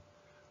Hellman,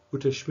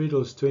 Uta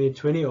Schmiedel's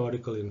 2020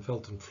 article in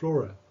Felton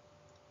Flora.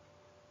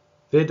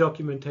 Their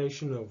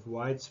documentation of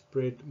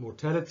widespread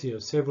mortality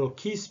of several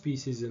key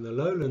species in the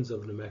lowlands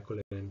of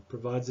Namaqualand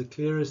provides the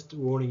clearest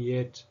warning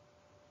yet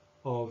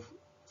of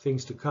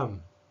things to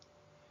come.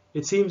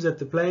 It seems that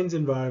the plains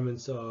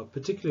environments are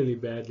particularly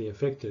badly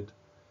affected,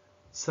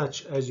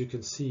 such as you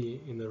can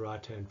see in the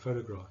right-hand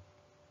photograph.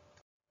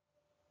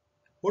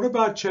 What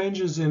about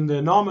changes in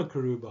the Nama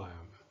Karoo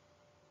biome?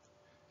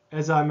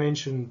 As I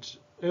mentioned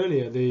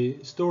earlier,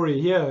 the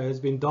story here has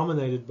been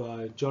dominated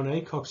by John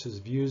Acox's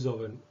views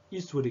of an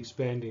eastward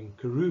expanding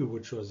Karoo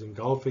which was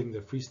engulfing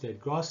the Free State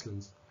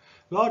grasslands,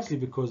 largely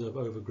because of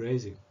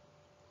overgrazing.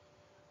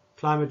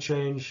 Climate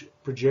change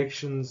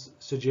projections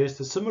suggest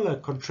a similar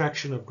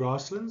contraction of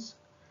grasslands,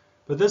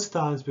 but this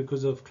time it's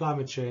because of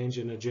climate change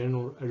and a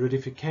general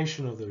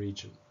aridification of the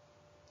region.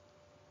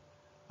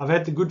 I've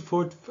had the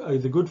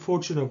good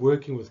fortune of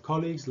working with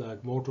colleagues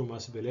like Morto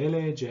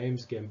Masibelele,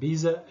 James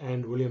Gambiza,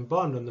 and William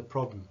Bond on the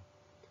problem.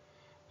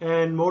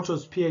 And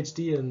Morto's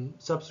PhD and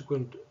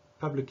subsequent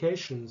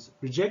publications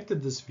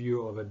rejected this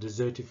view of a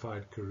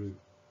desertified Karoo.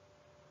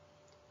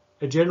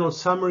 A general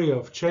summary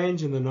of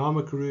change in the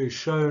Nama Karoo is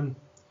shown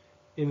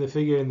in the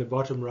figure in the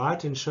bottom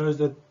right and shows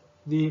that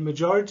the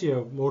majority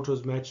of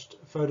Morto's matched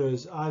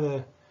photos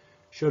either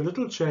show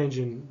little change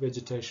in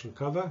vegetation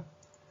cover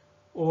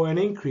or an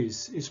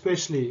increase,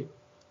 especially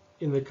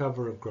in the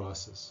cover of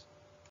grasses.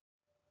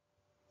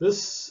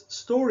 This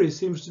story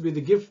seems to be the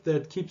gift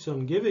that keeps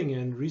on giving,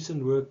 and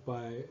recent work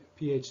by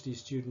PhD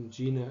student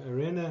Gina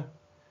Arena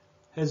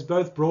has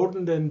both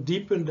broadened and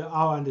deepened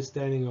our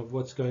understanding of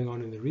what's going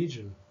on in the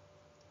region.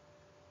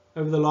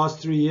 Over the last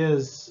 3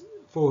 years,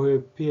 for her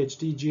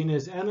PhD, Gina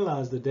has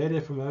analyzed the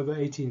data from over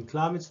 18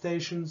 climate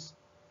stations,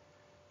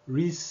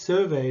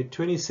 resurveyed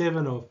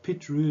 27 of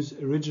Piet Roos'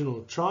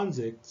 original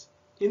transects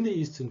in the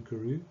Eastern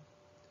Karoo,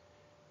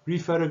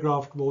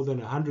 rephotographed more than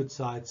 100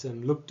 sites,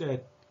 and looked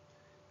at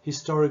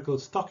historical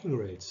stocking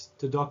rates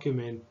to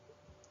document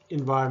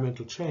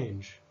environmental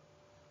change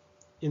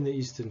in the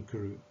Eastern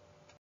Karoo.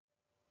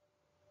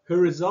 Her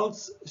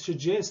results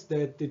suggest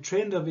that the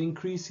trend of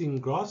increasing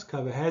grass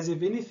cover has,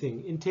 if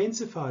anything,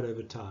 intensified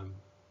over time,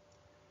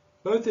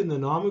 both in the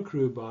Nama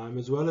Karoo biome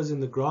as well as in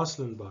the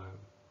grassland biome.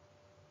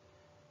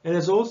 And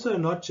it's also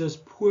not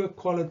just poor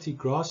quality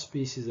grass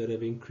species that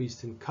have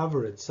increased in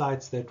cover at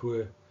sites that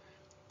were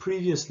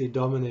previously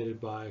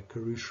dominated by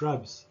Karoo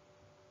shrubs.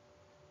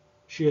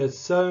 She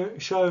has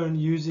shown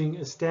using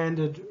a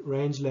standard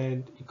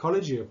rangeland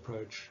ecology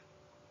approach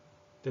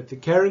that the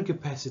carrying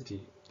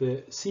capacity,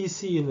 the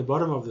CC in the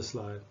bottom of the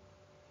slide,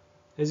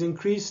 has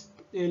increased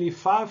nearly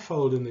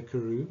 5-fold in the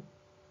Karoo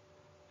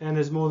and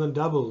has more than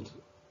doubled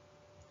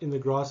in the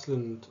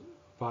grassland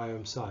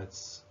biome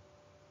sites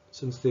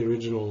since the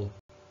original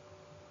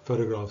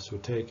photographs were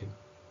taken.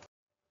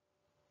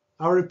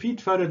 Our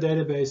repeat photo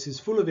database is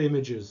full of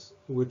images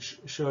which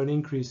show an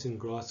increase in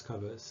grass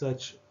cover,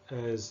 such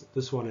as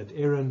this one at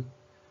Erin,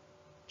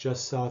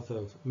 just south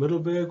of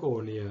Middelburg,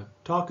 or near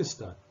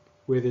Tarkestad,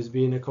 where there's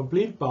been a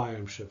complete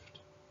biome shift.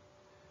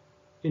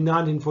 In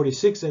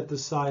 1946 at the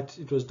site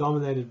it was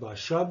dominated by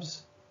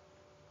shrubs,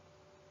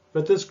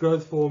 but this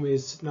growth form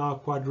is now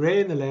quite rare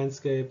in the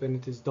landscape, and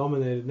it is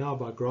dominated now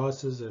by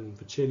grasses and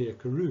Vachelia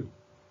Karoo,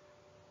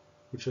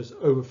 which has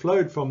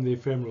overflowed from the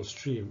ephemeral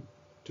stream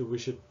to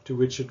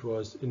which it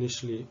was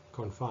initially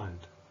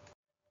confined.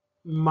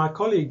 My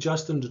colleague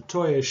Justin du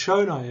Toit has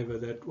shown, however,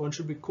 that one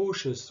should be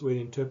cautious when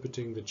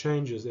interpreting the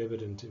changes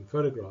evident in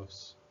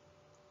photographs.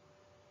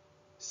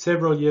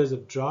 Several years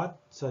of drought,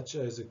 such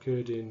as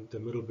occurred in the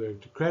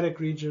Middelburg to Craddock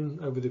region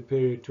over the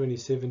period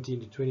 2017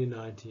 to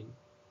 2019,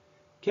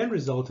 can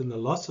result in the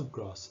loss of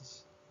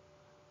grasses,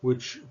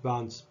 which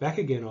bounce back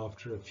again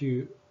after a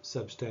few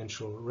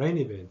substantial rain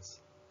events,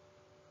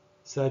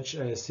 such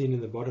as seen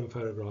in the bottom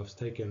photographs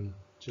taken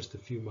just a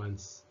few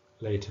months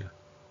later.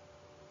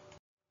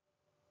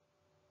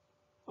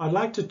 I'd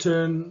like to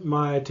turn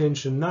my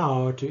attention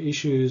now to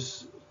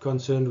issues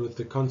concerned with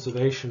the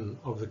conservation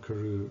of the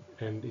Karoo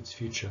and its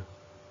future.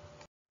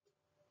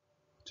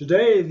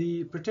 Today,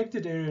 the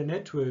protected area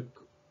network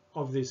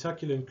of the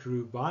succulent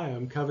Karoo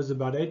biome covers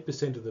about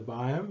 8% of the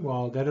biome,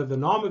 while that of the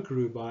Nama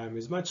Karoo biome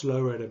is much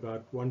lower at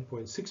about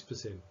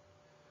 1.6%,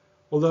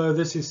 although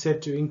this is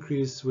set to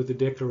increase with the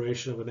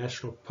declaration of a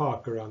national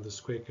park around the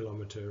square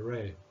kilometre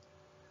array,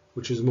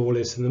 which is more or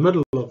less in the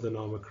middle of the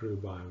Nama Karoo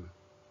biome.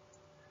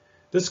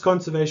 This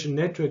conservation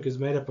network is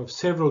made up of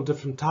several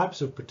different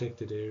types of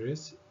protected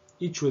areas,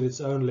 each with its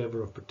own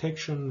level of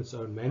protection, its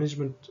own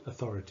management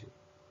authority.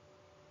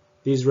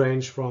 These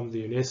range from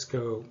the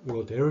UNESCO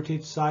World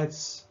Heritage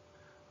Sites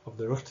of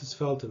the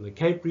Richtersveld and the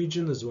Cape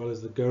region, as well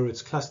as the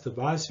Goerits Cluster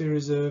Biosphere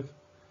Reserve,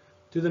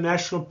 to the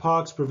national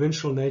parks,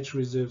 provincial nature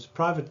reserves,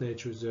 private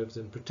nature reserves,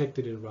 and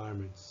protected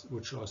environments,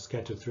 which are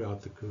scattered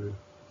throughout the Karoo.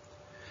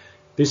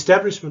 The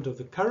establishment of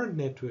the current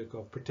network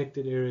of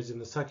protected areas in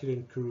the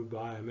succulent Karoo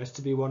biome has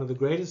to be one of the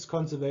greatest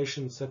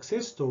conservation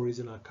success stories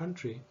in our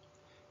country,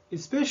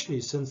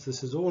 especially since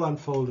this has all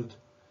unfolded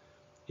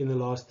in the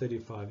last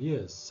 35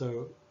 years.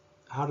 So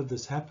how did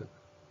this happen?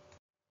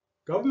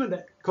 Government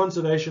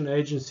conservation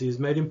agencies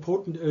made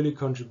important early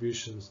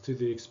contributions to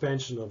the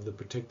expansion of the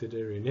protected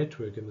area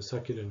network in the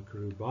succulent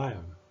Karoo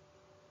biome.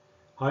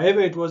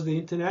 However, it was the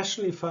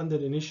internationally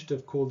funded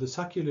initiative called the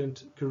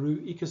Succulent Karoo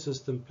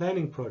Ecosystem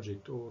Planning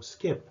Project, or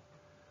SCEP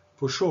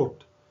for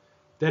short,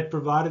 that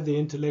provided the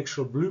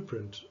intellectual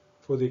blueprint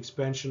for the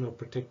expansion of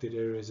protected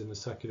areas in the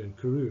succulent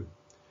Karoo,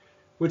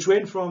 which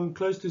went from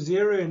close to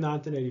zero in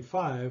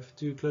 1985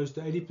 to close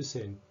to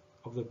 80%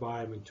 of the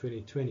biome in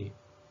 2020.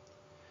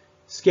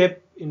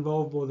 SCEP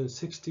involved more than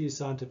 60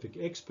 scientific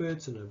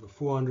experts and over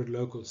 400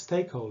 local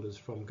stakeholders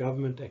from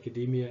government,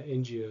 academia,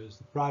 NGOs,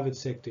 the private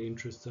sector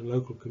interests, and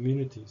local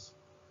communities.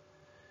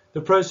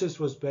 The process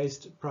was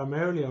based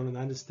primarily on an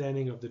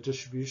understanding of the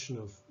distribution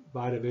of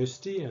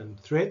biodiversity and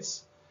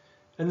threats,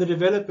 and the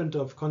development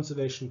of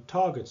conservation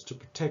targets to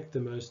protect the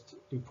most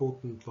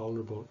important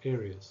vulnerable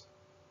areas.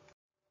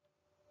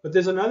 But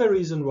there's another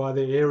reason why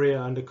the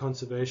area under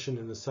conservation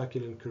in the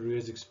succulent Karoo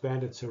has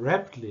expanded so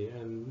rapidly,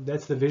 and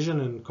that's the vision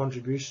and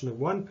contribution of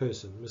one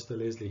person, Mr.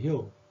 Leslie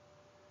Hill.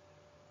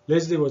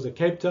 Leslie was a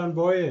Cape Town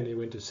boy, and he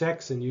went to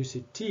SACS and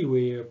UCT, where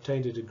he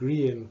obtained a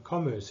degree in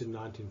commerce in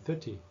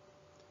 1930.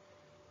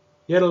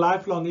 He had a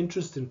lifelong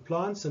interest in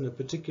plants and a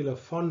particular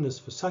fondness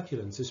for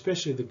succulents,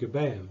 especially the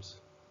gibberiums.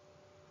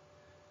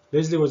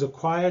 Leslie was a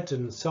quiet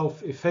and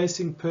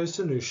self-effacing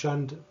person who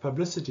shunned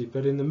publicity,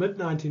 but in the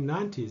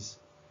mid-1990s,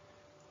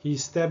 he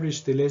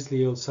established the Leslie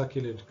Hill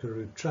Succulent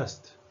Karoo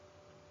Trust.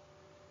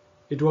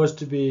 It was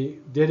to be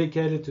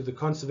dedicated to the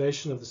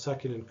conservation of the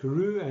succulent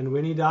Karoo, and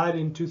when he died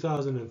in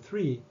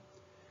 2003,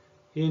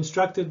 he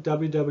instructed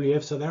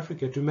WWF South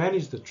Africa to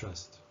manage the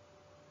trust.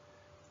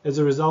 As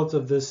a result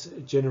of this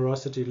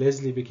generosity,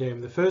 Leslie became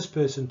the first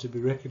person to be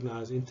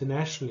recognized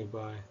internationally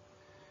by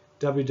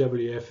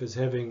WWF as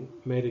having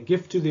made a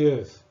gift to the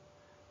earth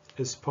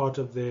as part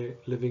of their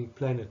Living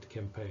Planet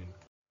campaign.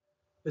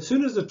 As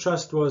soon as the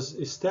trust was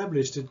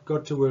established, it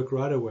got to work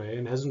right away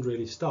and hasn't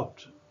really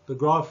stopped. The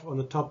graph on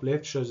the top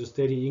left shows a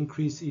steady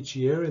increase each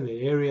year in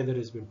the area that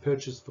has been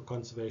purchased for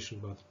conservation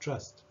by the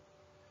trust.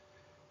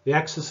 The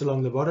axis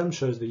along the bottom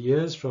shows the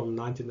years from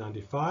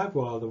 1995,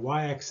 while the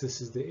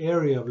y-axis is the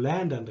area of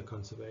land under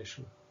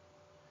conservation.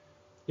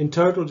 In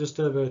total, just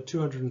over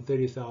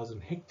 230,000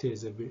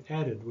 hectares have been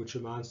added, which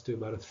amounts to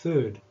about a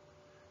third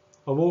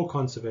of all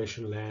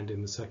conservation land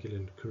in the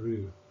succulent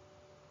Karoo.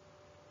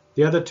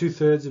 The other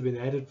two-thirds have been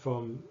added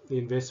from the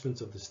investments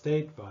of the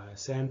state via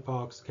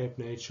Sandparks, Cape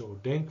Nature, or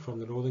DENK from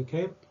the Northern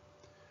Cape,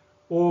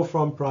 or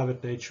from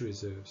private nature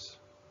reserves.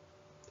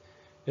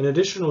 An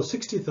additional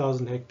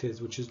 60,000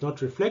 hectares, which is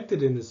not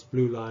reflected in this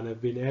blue line,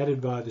 have been added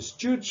via the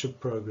stewardship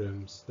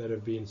programs that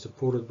have been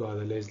supported by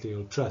the Leslie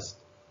Hill Trust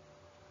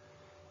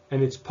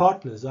and its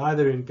partners,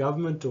 either in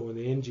government or in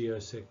the NGO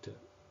sector.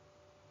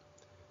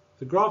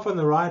 The graph on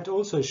the right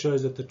also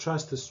shows that the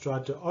Trust has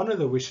tried to honour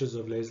the wishes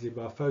of Leslie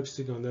by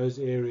focusing on those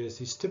areas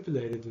he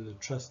stipulated in the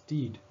Trust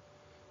deed,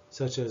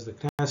 such as the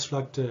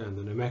Knysvlakte and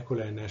the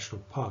Namaqualand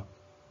National Park.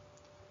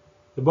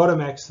 The bottom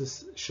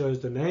axis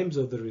shows the names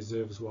of the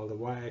reserves, while the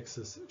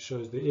y-axis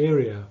shows the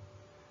area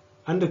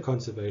under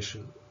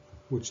conservation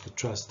which the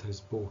Trust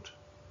has bought.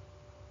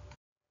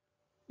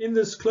 In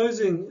this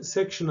closing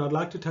section, I'd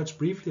like to touch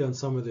briefly on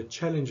some of the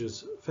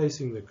challenges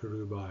facing the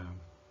Karoo biome.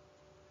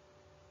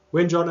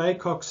 When John A.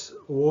 Cox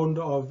warned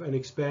of an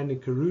expanding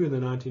Karoo in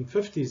the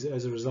 1950s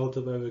as a result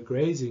of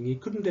overgrazing, he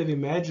couldn't have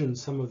imagined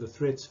some of the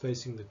threats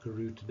facing the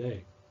Karoo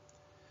today.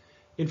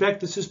 In fact,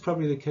 this is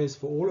probably the case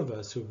for all of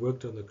us who have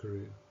worked on the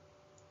Karoo.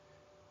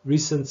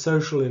 Recent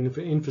social and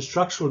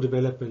infrastructural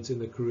developments in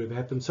the Karoo have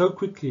happened so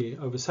quickly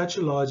over such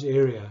a large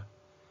area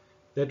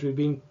that we've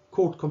been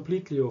caught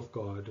completely off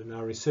guard, and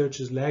our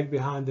researchers lag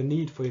behind the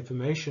need for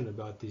information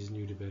about these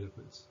new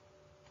developments.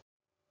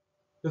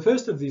 The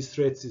first of these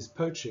threats is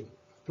poaching.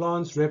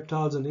 Plants,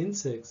 reptiles, and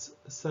insects,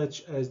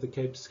 such as the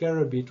Cape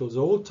scarab beetles,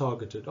 are all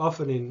targeted,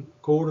 often in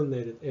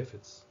coordinated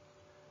efforts.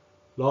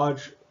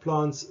 Large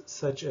plants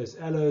such as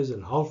aloes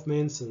and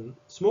halfments, and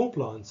small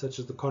plants such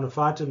as the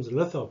conophytums and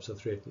lithops, are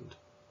threatened.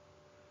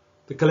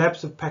 The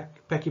collapse of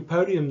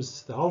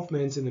pachypodiums, the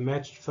halfments in the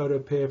matched photo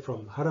pair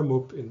from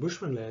Haramup in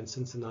Bushmanland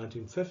since the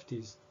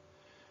 1950s,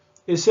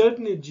 is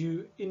certainly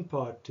due in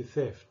part to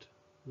theft.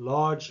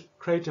 Large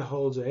crater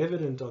holes are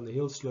evident on the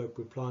hill slope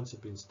where plants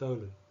have been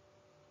stolen.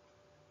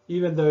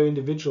 Even though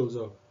individuals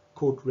are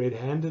caught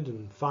red-handed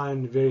and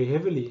fined very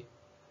heavily,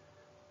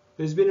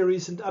 there's been a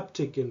recent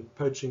uptick in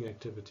poaching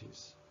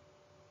activities.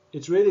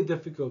 It's really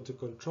difficult to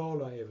control,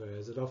 however,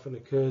 as it often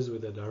occurs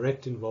with the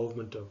direct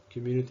involvement of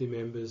community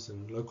members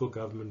and local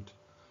government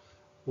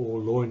or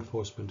law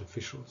enforcement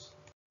officials.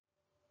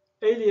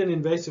 Alien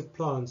invasive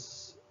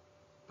plants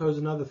pose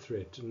another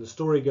threat, and the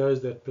story goes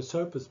that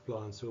prosopis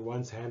plants were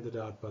once handed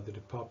out by the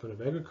Department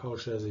of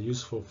Agriculture as a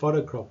useful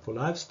fodder crop for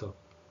livestock.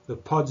 The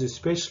pods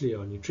especially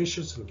are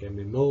nutritious and can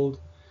be milled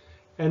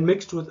and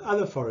mixed with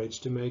other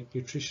forage to make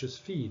nutritious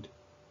feed.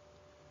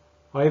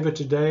 However,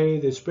 today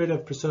the spread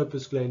of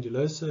Prosopis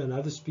glandulosa and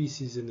other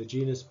species in the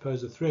genus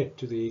pose a threat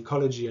to the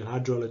ecology and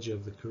hydrology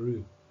of the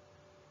Karoo.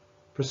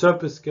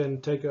 Prosopis can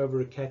take over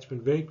a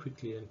catchment very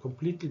quickly and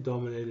completely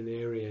dominate an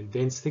area in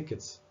dense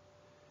thickets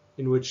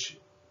in which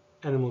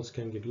animals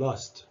can get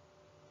lost.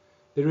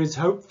 There is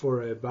hope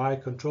for a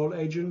biocontrol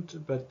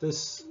agent, but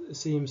this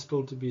seems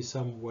still to be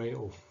some way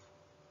off.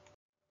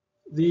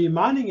 The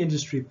mining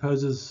industry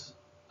poses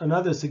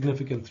another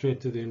significant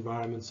threat to the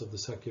environments of the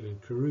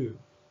succulent Karoo.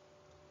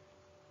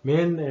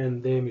 Men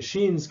and their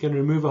machines can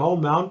remove a whole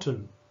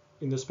mountain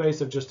in the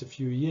space of just a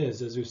few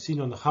years, as we've seen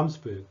on the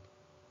Gamsberg.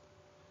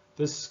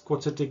 This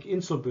quartzitic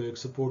Inselberg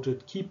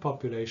supported key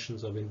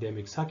populations of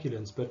endemic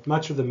succulents, but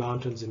much of the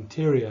mountain's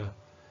interior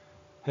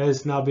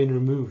has now been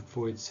removed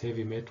for its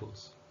heavy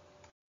metals.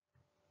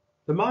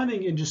 The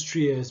mining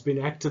industry has been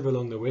active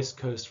along the west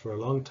coast for a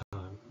long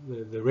time.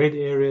 The red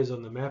areas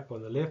on the map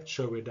on the left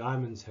show where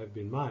diamonds have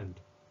been mined.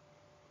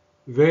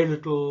 Very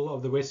little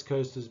of the west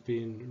coast has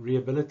been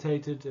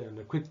rehabilitated, and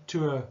a quick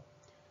tour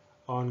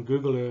on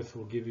Google Earth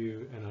will give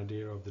you an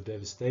idea of the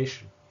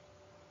devastation.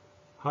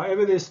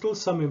 However, there's still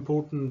some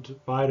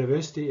important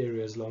biodiversity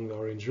areas along the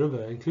Orange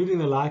River, including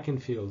the lichen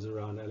fields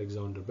around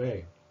Alexander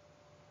Bay.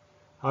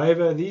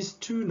 However, these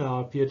too now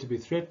appear to be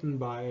threatened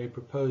by a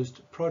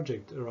proposed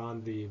project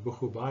around the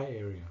Boegoebaai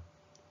area.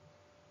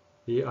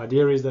 The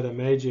idea is that a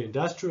major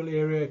industrial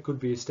area could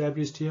be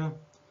established here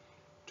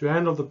to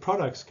handle the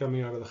products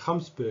coming out of the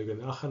Gamsberg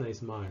and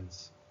Aggeneys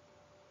mines.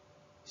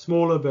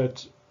 Smaller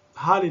but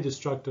highly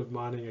destructive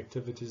mining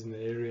activities in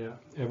the area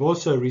have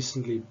also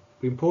recently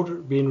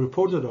been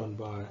reported on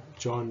by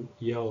John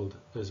Yeld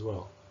as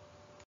well.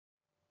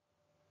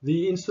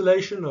 The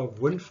installation of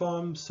wind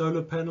farms,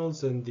 solar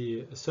panels and the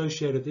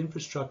associated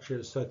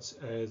infrastructure such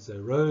as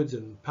roads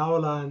and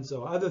power lines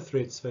are other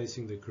threats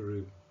facing the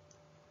Karoo.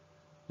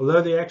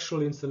 Although the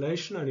actual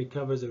installation only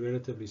covers a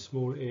relatively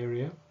small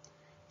area,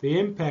 the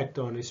impact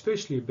on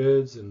especially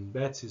birds and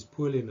bats is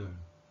poorly known.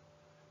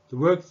 The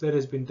work that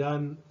has been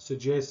done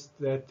suggests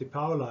that the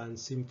power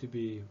lines seem to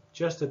be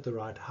just at the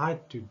right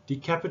height to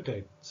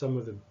decapitate some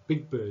of the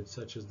big birds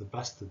such as the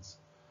bustards,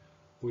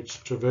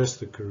 which traverse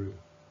the Karoo.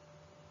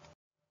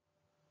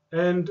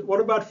 And what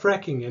about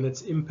fracking and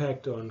its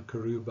impact on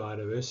Karoo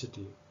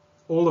biodiversity?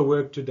 All the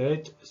work to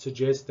date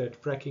suggests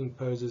that fracking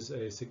poses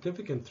a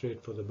significant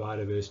threat for the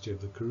biodiversity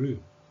of the Karoo.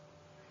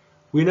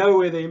 We know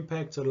where the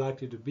impacts are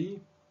likely to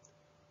be,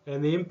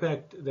 and the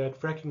impact that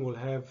fracking will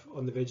have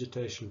on the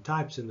vegetation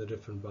types in the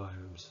different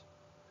biomes.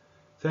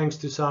 Thanks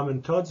to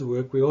Simon Todd's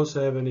work, we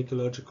also have an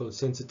ecological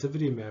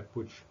sensitivity map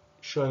which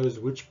shows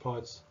which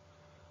parts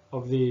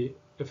of the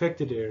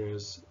affected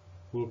areas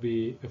will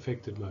be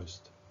affected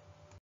most.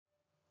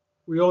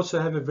 We also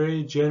have a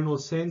very general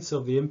sense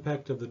of the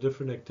impact of the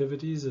different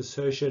activities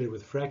associated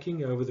with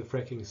fracking over the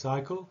fracking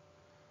cycle,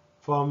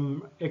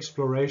 from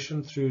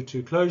exploration through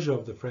to closure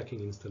of the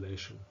fracking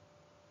installation.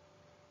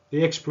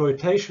 The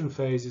exploitation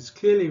phase is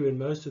clearly when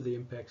most of the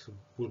impacts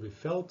will be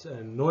felt,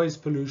 and noise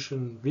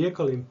pollution,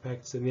 vehicle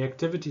impacts, and the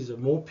activities of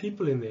more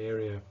people in the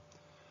area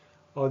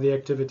are the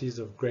activities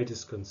of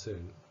greatest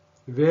concern.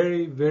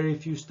 Very, very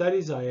few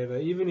studies, however,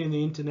 even in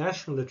the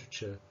international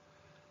literature,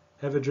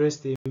 have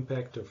addressed the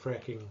impact of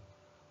fracking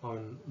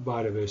on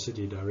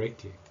biodiversity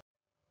directly.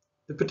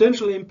 The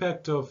potential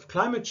impact of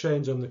climate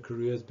change on the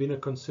Karoo has been a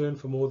concern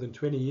for more than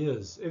 20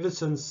 years, ever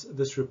since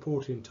this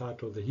report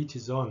entitled The Heat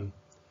is On,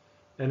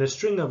 and a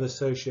string of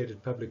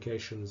associated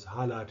publications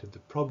highlighted the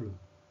problem.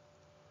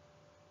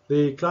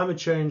 The climate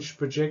change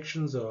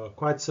projections are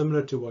quite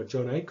similar to what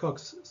John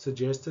Aycock's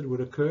suggested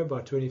would occur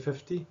by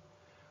 2050,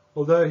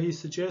 although he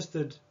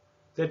suggested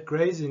that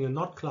grazing and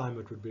not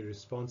climate would be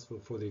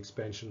responsible for the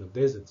expansion of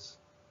deserts.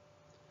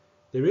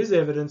 There is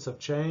evidence of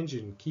change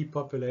in key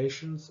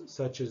populations,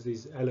 such as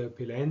these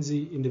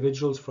Allopilanzi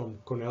individuals from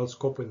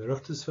Cornelskop in the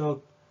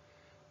Richtersveld,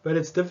 but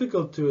it's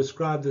difficult to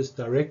ascribe this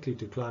directly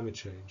to climate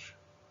change.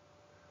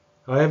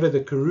 However,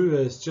 the Karoo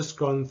has just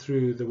gone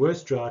through the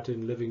worst drought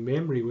in living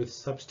memory, with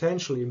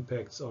substantial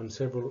impacts on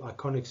several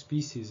iconic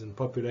species and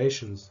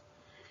populations,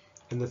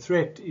 and the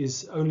threat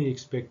is only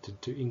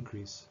expected to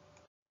increase.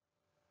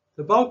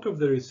 The bulk of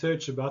the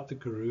research about the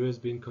Karoo has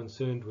been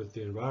concerned with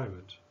the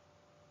environment.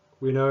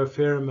 We know a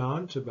fair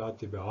amount about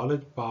the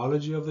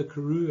biology of the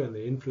Karoo and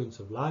the influence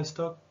of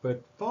livestock,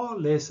 but far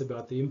less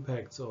about the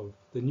impacts of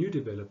the new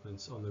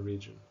developments on the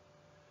region.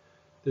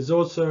 There's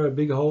also a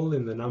big hole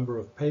in the number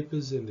of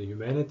papers in the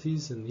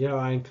humanities, and here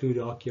I include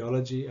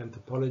archaeology,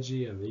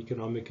 anthropology, and the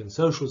economic and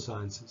social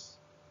sciences.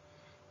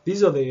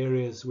 These are the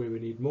areas where we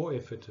need more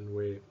effort and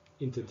where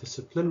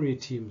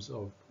interdisciplinary teams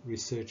of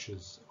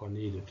researchers are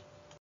needed.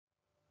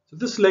 So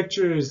this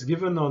lecture is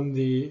given on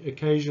the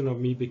occasion of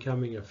me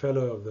becoming a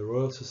Fellow of the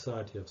Royal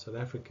Society of South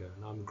Africa,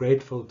 and I'm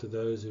grateful to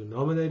those who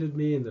nominated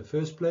me in the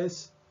first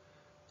place,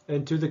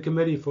 and to the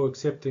committee for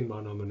accepting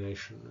my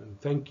nomination. And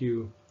thank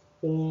you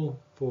all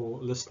for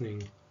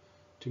listening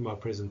to my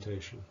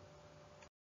presentation.